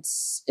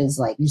difference, is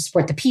like you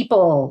support the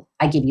people,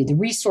 I give you the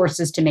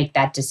resources to make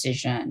that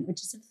decision,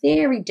 which is a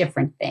very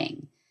different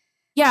thing.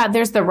 Yeah,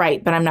 there's the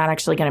right, but I'm not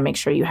actually going to make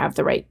sure you have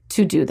the right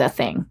to do the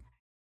thing.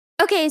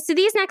 Okay, so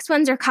these next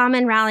ones are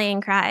common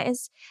rallying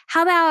cries.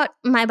 How about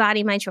my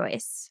body, my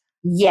choice?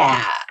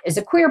 Yeah, as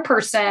a queer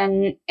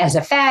person, as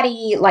a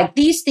fatty, like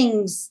these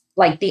things,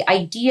 like the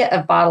idea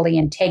of bodily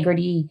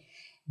integrity,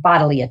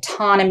 bodily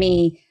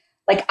autonomy,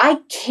 like I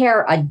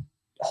care a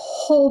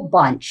whole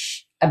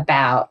bunch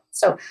about.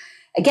 So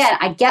again,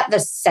 I get the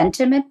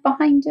sentiment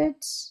behind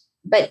it,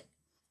 but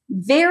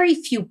very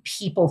few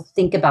people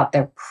think about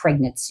their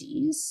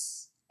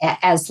pregnancies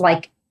as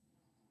like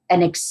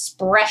an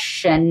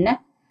expression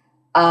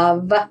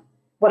of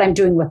what I'm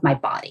doing with my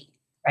body,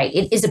 right?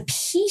 It is a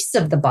piece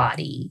of the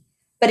body,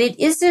 but it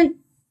isn't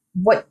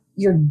what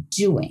you're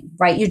doing,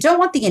 right? You don't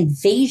want the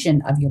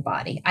invasion of your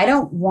body. I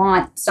don't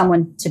want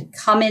someone to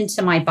come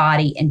into my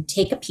body and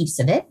take a piece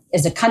of it.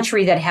 As a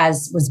country that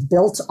was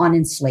built on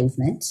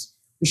enslavement,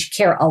 we should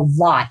care a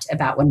lot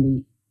about when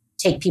we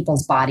take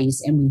people's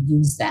bodies and we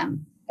use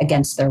them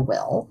against their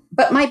will.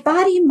 But my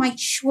body, my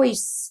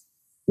choice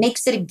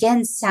makes it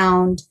again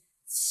sound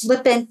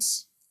flippant.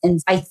 And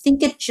I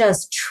think it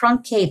just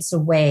truncates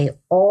away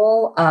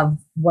all of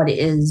what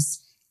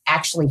is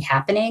actually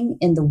happening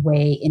in the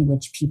way in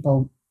which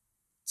people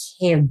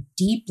care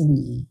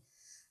deeply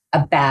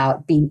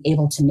about being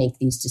able to make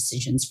these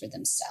decisions for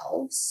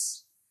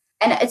themselves.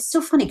 And it's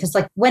so funny because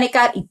like when it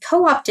got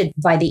co-opted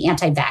by the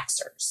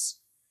anti-vaxxers,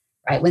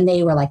 right? When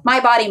they were like, my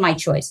body, my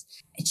choice,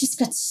 it just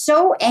got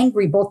so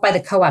angry both by the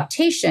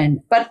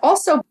co-optation, but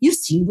also you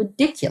seem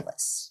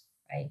ridiculous.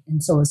 Right.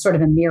 And so it's sort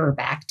of a mirror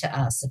back to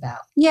us about,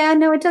 yeah,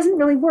 no, it doesn't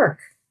really work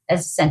as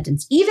a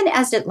sentence, even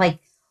as it like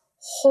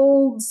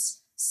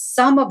holds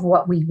some of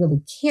what we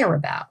really care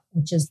about,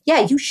 which is, yeah,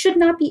 you should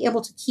not be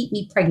able to keep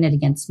me pregnant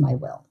against my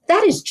will.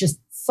 That is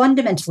just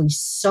fundamentally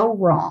so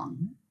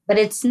wrong, but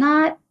it's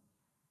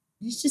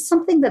just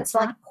something that's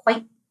not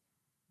quite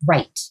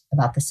right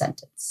about the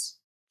sentence.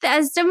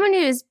 As someone who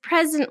is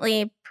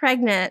presently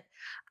pregnant,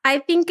 I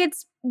think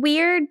it's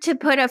weird to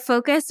put a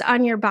focus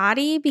on your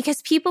body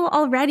because people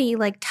already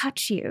like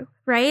touch you,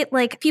 right?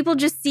 Like people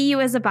just see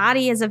you as a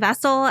body, as a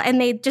vessel, and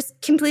they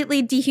just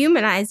completely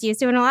dehumanize you.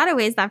 So in a lot of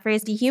ways, that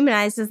phrase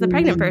dehumanizes the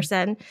pregnant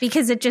person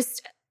because it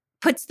just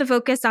puts the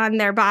focus on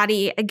their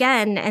body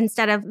again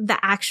instead of the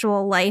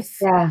actual life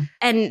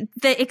and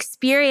the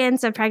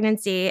experience of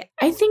pregnancy.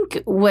 I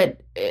think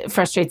what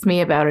frustrates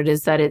me about it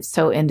is that it's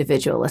so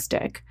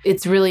individualistic.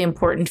 It's really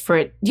important for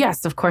it,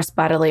 yes, of course,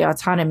 bodily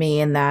autonomy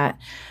and that,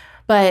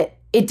 but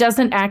it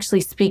doesn't actually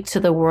speak to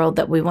the world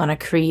that we want to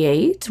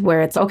create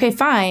where it's, okay,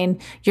 fine,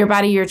 your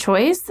body, your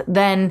choice,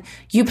 then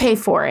you pay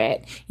for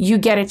it. You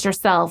get it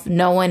yourself.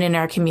 No one in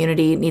our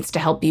community needs to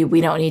help you. We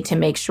don't need to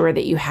make sure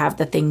that you have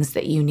the things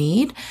that you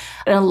need.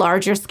 On a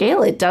larger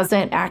scale, it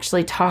doesn't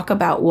actually talk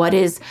about what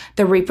is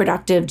the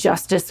reproductive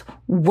justice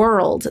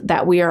world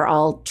that we are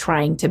all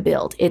trying to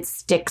build. It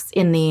sticks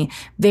in the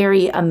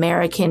very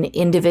American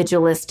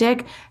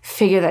individualistic,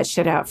 figure that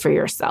shit out for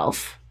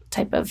yourself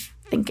type of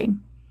thinking.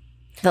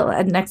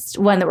 The next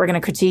one that we're going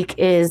to critique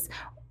is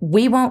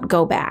we won't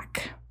go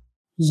back.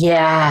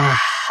 Yeah,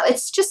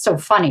 it's just so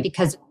funny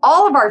because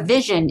all of our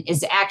vision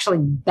is actually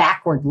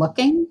backward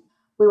looking.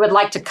 We would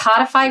like to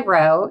codify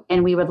Roe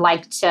and we would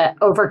like to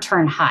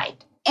overturn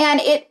Hyde.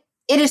 And it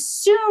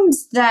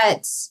assumes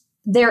that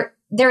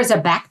there's a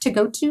back to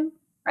go to,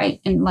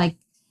 right? And like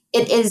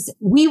it is,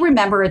 we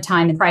remember a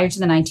time prior to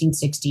the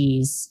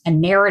 1960s, a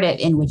narrative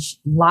in which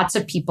lots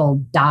of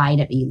people died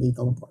of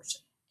illegal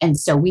abortion. And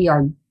so we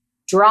are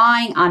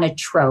drawing on a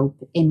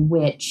trope in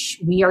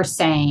which we are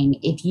saying,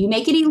 if you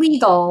make it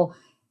illegal,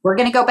 we're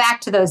going to go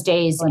back to those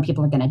days when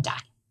people are going to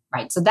die,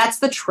 right? So that's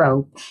the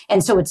trope.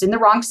 And so it's in the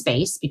wrong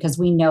space because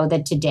we know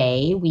that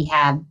today we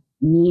have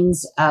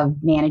means of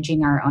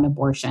managing our own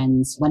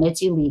abortions when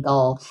it's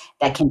illegal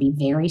that can be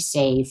very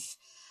safe.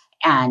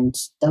 And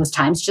those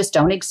times just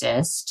don't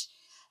exist.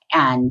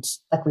 And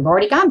like we've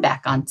already gone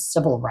back on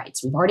civil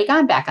rights. We've already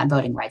gone back on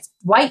voting rights.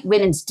 White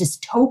women's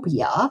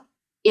dystopia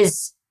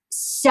is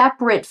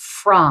separate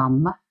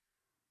from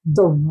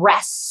the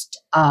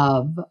rest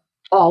of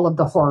all of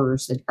the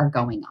horrors that are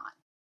going on.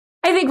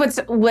 I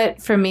think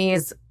what for me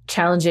is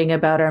challenging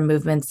about our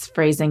movement's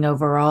phrasing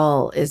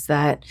overall is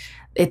that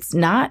it's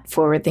not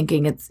forward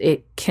thinking.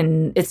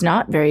 It's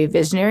not very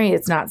visionary.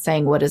 It's not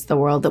saying what is the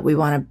world that we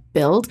want to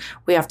build.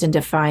 We often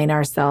define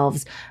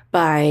ourselves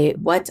by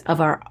what of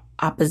our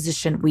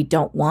opposition we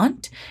don't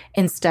want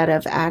instead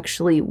of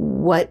actually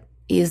what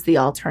is the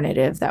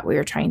alternative that we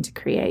are trying to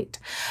create.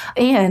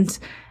 And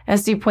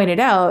as you pointed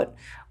out,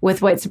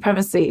 with white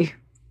supremacy,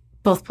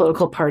 both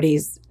political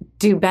parties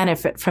do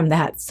benefit from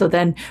that. So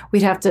then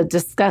we'd have to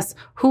discuss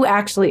who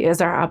actually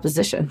is our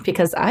opposition,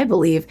 because I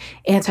believe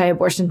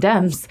anti-abortion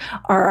Dems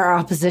are our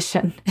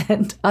opposition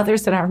and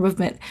others in our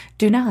movement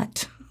do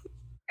not.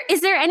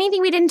 Is there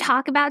anything we didn't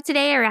talk about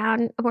today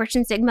around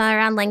abortion stigma,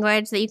 around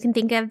language that you can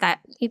think of that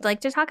you'd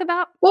like to talk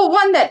about? Well,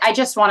 one that I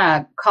just want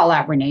to call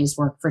out Renee's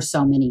work for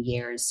so many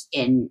years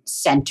in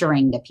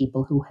centering the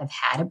people who have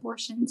had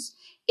abortions.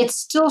 It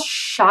still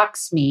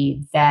shocks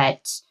me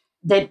that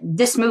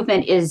this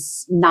movement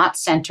is not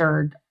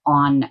centered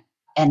on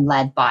and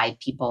led by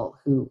people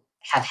who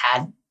have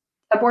had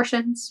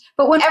abortions.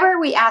 But whenever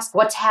we ask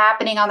what's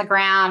happening on the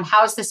ground,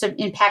 how is this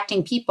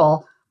impacting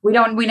people, We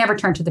never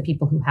turn to the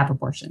people who have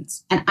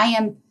abortions. And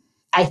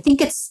I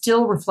think it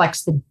still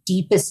reflects the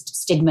deepest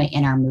stigma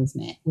in our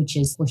movement, which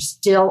is we're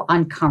still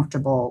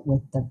uncomfortable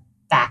with the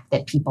fact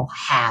that people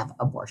have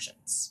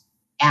abortions.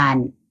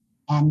 And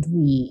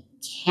we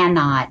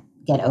cannot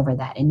get over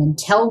that. And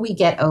until we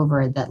get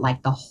over that,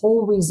 like the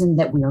whole reason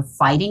that we are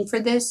fighting for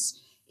this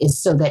is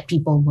so that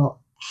people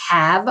will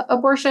have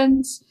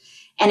abortions.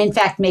 And in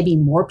fact, maybe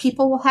more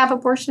people will have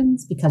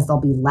abortions because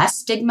there'll be less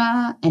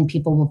stigma and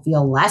people will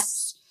feel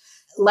less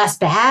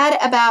bad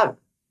about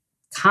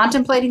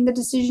contemplating the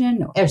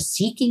decision or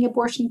seeking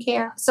abortion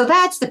care. So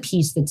that's the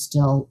piece that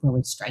still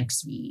really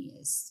strikes me,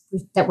 is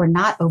that we're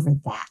not over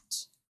that.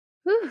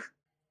 Whew.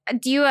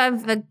 Do you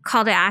have a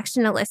call to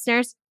action to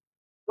listeners?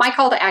 My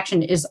call to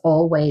action is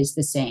always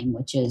the same,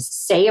 which is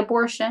say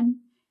abortion.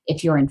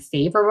 If you're in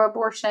favor of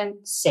abortion,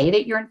 say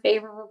that you're in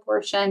favor of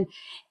abortion.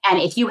 And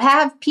if you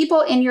have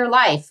people in your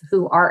life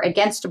who are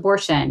against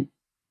abortion,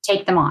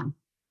 take them on.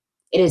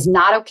 It is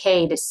not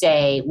okay to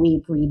say we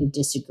agree to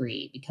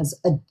disagree, because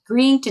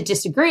agreeing to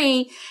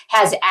disagree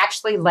has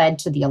actually led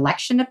to the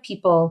election of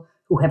people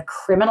who have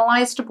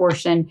criminalized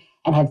abortion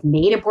and have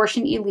made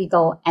abortion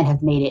illegal and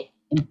have made it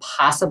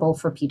impossible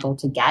for people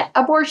to get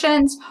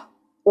abortions,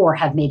 or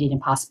have made it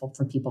impossible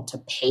for people to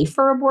pay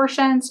for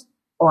abortions,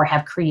 or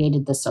have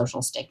created the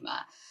social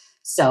stigma.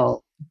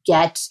 So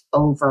get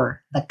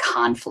over the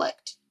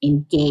conflict,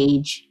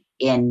 engage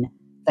in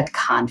the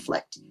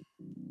conflict.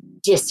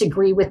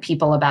 Disagree with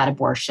people about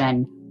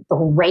abortion,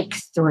 break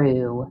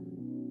through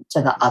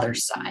to the other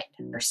side.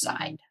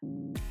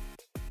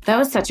 That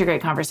was such a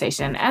great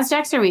conversation. As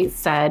Dexter Wheat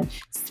said,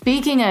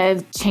 speaking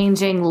of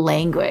changing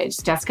language,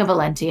 Jessica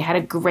Valenti had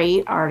a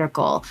great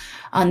article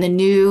on the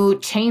new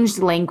changed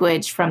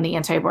language from the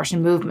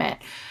anti-abortion movement.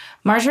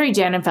 Marjorie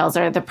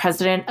Dannenfelser, the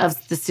president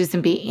of the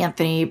Susan B.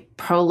 Anthony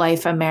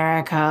Pro-Life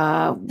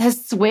America,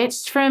 has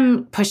switched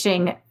from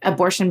pushing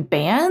abortion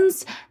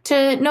bans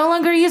to no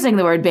longer using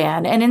the word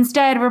ban and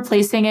instead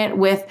replacing it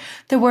with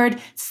the word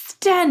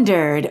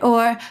standard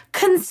or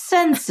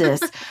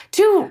consensus,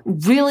 two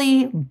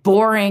really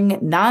boring,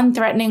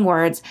 non-threatening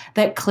words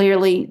that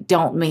clearly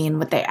don't mean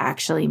what they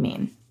actually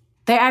mean.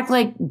 They act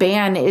like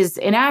ban is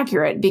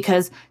inaccurate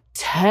because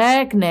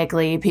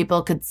technically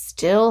people could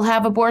still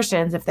have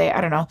abortions if they,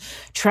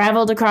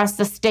 traveled across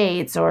the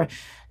states or,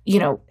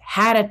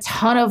 had a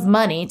ton of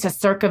money to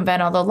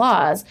circumvent all the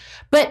laws.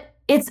 But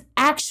it's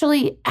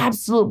actually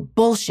absolute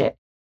bullshit.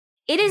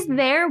 It is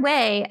their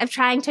way of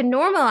trying to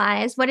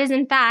normalize what is,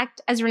 in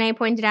fact, as Renee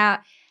pointed out,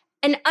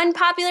 an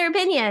unpopular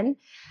opinion.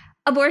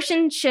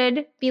 Abortion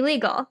should be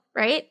legal,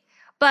 right?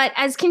 But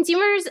as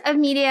consumers of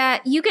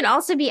media, you can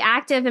also be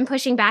active in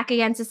pushing back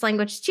against this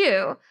language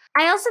too.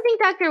 I also think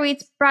Dr.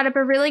 Wheat brought up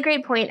a really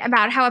great point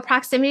about how a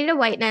proximity to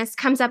whiteness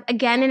comes up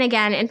again and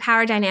again in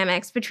power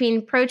dynamics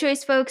between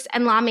pro-choice folks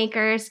and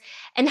lawmakers,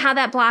 and how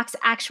that blocks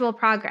actual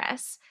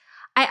progress.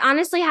 I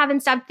honestly haven't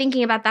stopped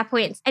thinking about that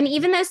point. And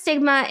even though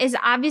stigma is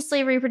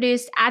obviously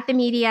reproduced at the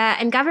media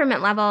and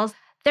government levels,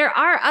 there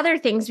are other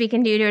things we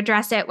can do to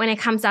address it when it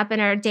comes up in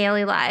our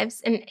daily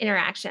lives and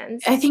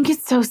interactions. I think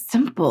it's so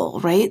simple,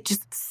 right?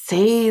 Just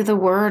say the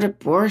word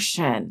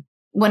abortion.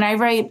 When I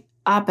write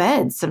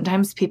op-eds,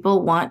 sometimes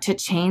people want to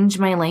change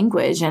my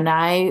language, and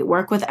I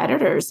work with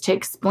editors to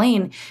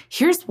explain,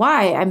 here's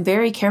why I'm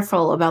very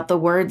careful about the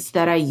words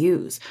that I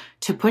use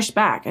to push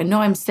back. And no,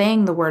 I'm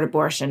saying the word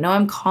abortion. No,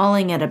 I'm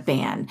calling it a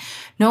ban.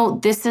 No,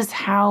 this is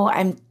how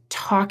I'm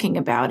talking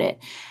about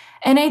it.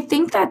 And I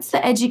think that's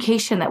the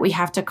education that we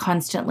have to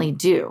constantly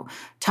do,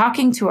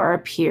 talking to our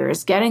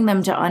peers, getting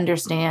them to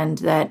understand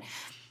that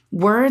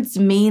words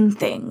mean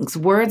things.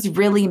 Words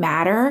really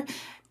matter,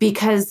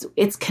 because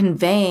it's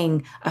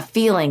conveying a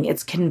feeling,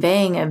 it's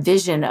conveying a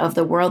vision of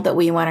the world that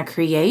we want to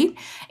create,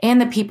 and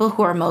the people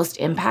who are most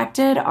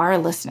impacted are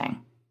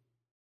listening.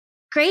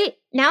 Great.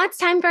 Now it's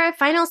time for our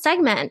final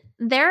segment.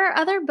 There are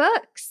other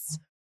books.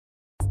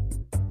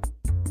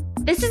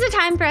 This is a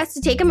time for us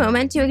to take a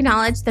moment to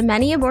acknowledge the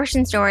many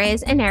abortion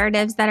stories and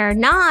narratives that are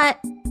not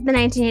the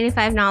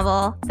 1985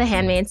 novel, The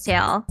Handmaid's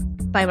Tale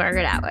by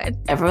Margaret Atwood.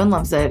 Everyone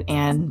loves it,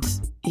 and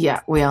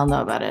yeah, we all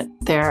know about it.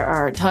 There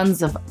are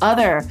tons of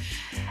other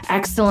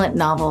excellent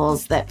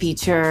novels that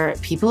feature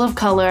people of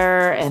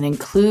color and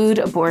include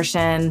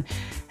abortion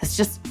as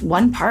just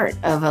one part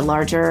of a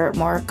larger,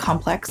 more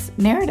complex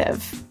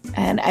narrative.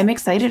 And I'm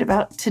excited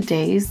about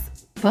today's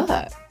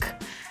book.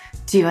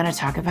 Do you want to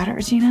talk about it,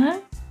 Regina?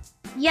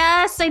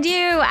 Yes, I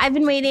do. I've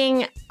been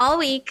waiting all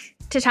week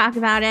to talk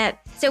about it.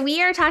 So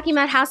we are talking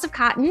about House of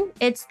Cotton.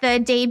 It's the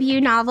debut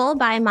novel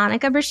by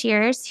Monica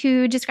Brashears,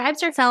 who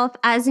describes herself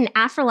as an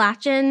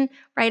Appalachian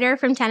writer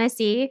from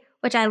Tennessee,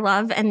 which I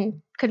love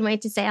and couldn't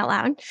wait to say out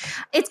loud.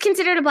 It's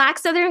considered a Black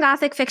Southern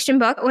Gothic fiction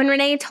book. When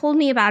Renee told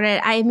me about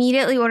it, I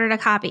immediately ordered a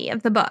copy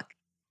of the book.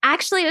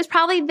 Actually, it was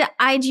probably the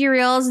IG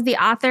Reels of the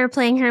author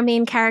playing her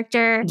main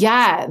character.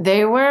 Yeah,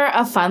 they were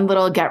a fun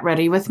little get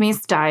ready with me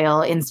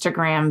style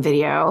Instagram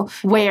video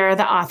where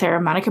the author,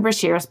 Monica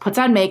Brashears, puts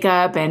on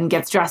makeup and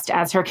gets dressed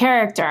as her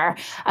character,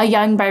 a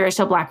young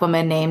biracial Black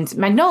woman named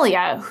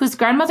Magnolia, whose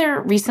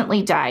grandmother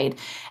recently died.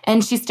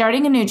 And she's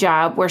starting a new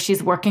job where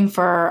she's working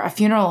for a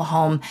funeral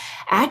home,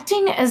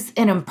 acting as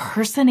an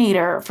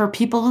impersonator for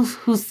people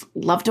whose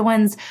loved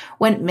ones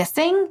went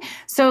missing.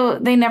 So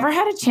they never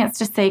had a chance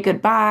to say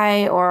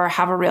goodbye or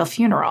have a real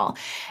funeral.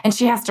 And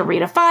she has to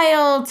read a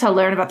file to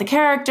learn about the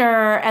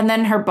character. And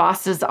then her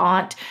boss's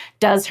aunt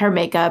does her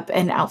makeup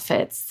and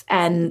outfits.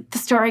 And the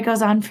story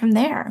goes on from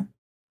there.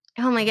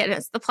 Oh my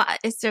goodness, the plot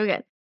is so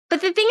good.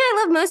 But the thing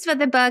I love most about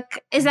the book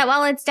is that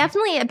while it's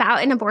definitely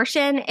about an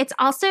abortion, it's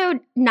also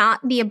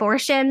not the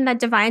abortion that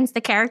defines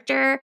the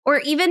character or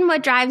even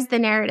what drives the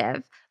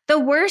narrative. The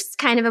worst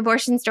kind of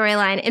abortion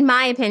storyline, in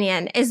my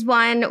opinion, is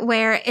one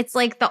where it's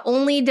like the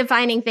only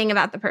defining thing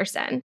about the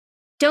person.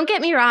 Don't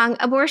get me wrong,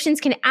 abortions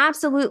can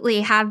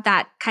absolutely have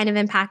that kind of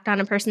impact on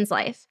a person's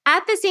life.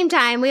 At the same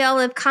time, we all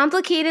live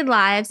complicated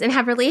lives and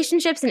have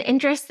relationships and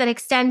interests that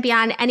extend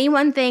beyond any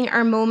one thing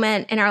or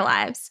moment in our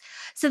lives.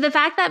 So the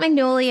fact that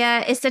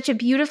Magnolia is such a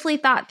beautifully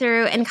thought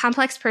through and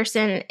complex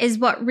person is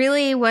what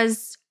really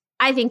was,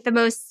 I think, the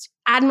most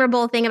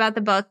admirable thing about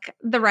the book,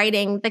 the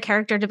writing, the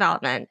character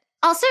development.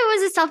 Also, it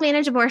was a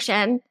self-managed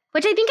abortion,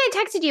 which I think I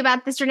texted you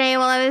about this, Renee,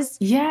 while I was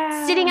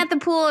sitting at the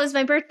pool. It was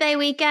my birthday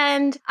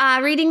weekend,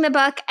 reading the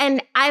book,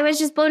 and I was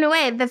just blown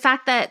away. The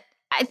fact that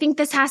I think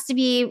this has to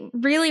be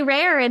really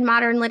rare in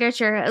modern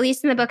literature, at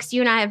least in the books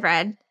you and I have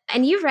read.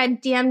 And you've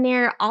read damn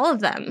near all of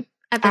them.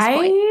 At this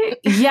point.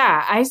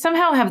 I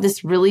somehow have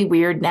this really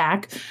weird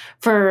knack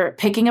for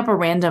picking up a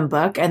random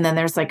book and then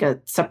there's like a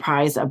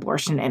surprise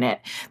abortion in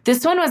it.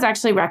 This one was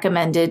actually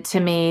recommended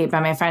to me by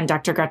my friend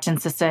Dr. Gretchen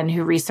Sisson,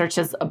 who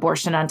researches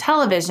abortion on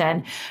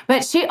television,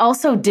 but she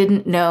also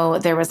didn't know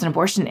there was an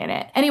abortion in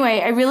it.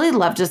 Anyway, I really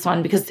loved this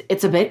one because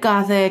it's a bit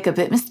gothic, a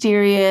bit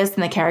mysterious,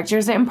 and the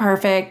characters are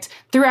imperfect.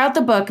 Throughout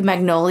the book,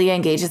 Magnolia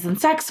engages in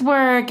sex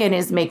work and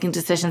is making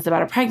decisions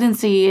about a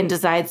pregnancy and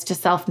decides to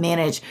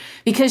self-manage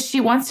because she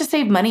wants to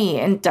save money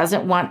and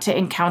doesn't want to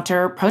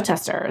encounter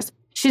protesters.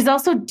 She's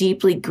also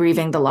deeply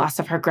grieving the loss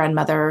of her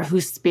grandmother,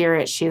 whose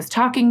spirit she is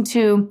talking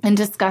to and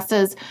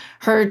discusses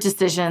her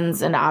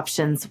decisions and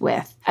options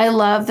with. I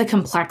love the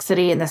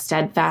complexity and the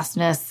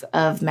steadfastness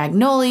of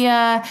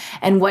Magnolia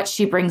and what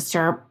she brings to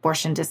her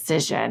abortion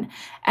decision,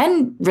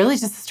 and really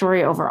just the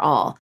story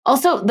overall.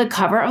 Also, the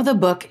cover of the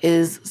book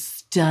is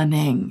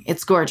stunning.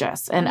 It's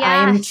gorgeous, and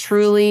I'm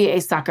truly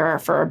a sucker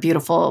for a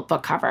beautiful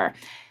book cover.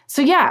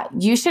 So yeah,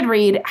 you should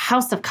read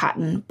House of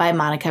Cotton by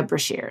Monica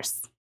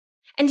Brashears.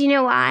 And do you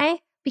know why?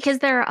 Because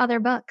there are other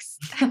books.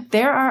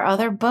 There are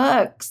other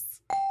books.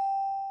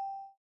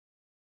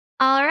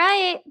 All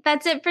right,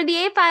 that's it for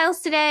the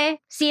A-Files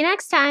today. See you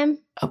next time.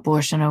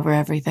 Abortion over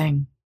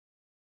everything.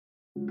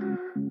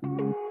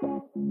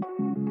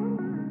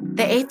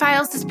 The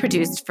A-Files is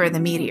produced for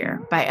The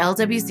Meteor by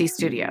LWC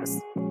Studios.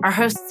 Our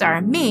hosts are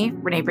me,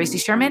 Renee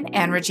Bracey Sherman,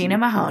 and Regina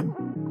Mahone.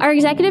 Our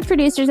executive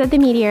producers at The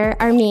Meteor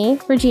are me,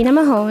 Regina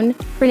Mahone,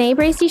 Renee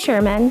Bracey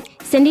Sherman,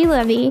 Cindy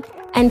Levy,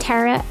 and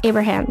Tara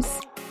Abrahams.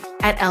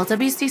 At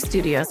LWC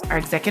Studios, our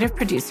executive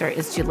producer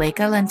is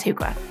Juleka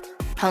Lantigua.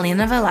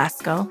 Paulina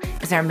Velasco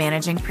is our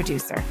managing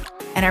producer.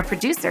 And our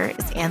producer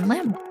is Ann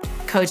Lim.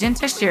 Kojin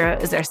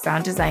Tashiro is our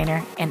sound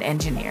designer and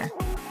engineer.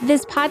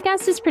 This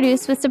podcast is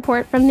produced with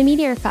support from the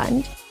Meteor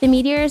Fund, the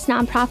Meteor's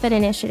nonprofit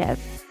initiative.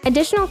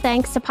 Additional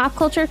thanks to Pop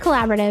Culture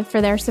Collaborative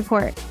for their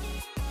support.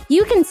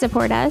 You can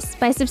support us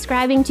by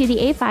subscribing to the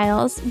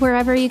A-Files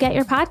wherever you get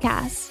your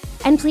podcasts.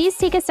 And please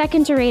take a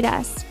second to rate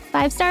us.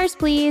 5 stars,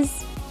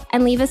 please.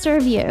 And leave us a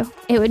review.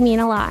 It would mean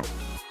a lot.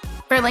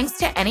 For links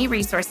to any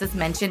resources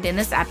mentioned in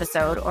this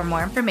episode or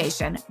more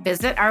information,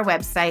 visit our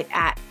website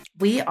at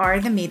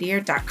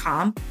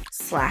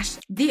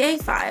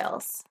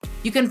wearethemeteor.com/theafiles.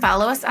 You can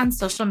follow us on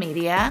social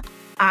media.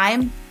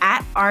 I'm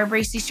at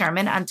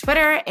 @RBraceySherman on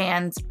Twitter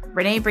and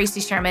Renee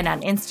Bracey Sherman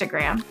on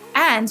Instagram.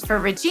 And for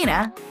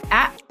Regina,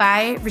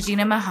 by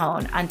Regina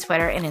Mahone on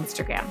Twitter and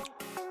Instagram.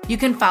 You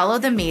can follow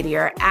The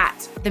Meteor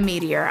at The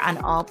Meteor on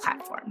all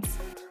platforms.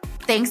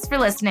 Thanks for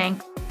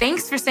listening.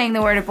 Thanks for saying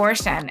the word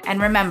abortion. And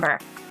remember,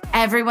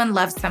 everyone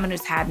loves someone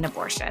who's had an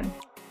abortion.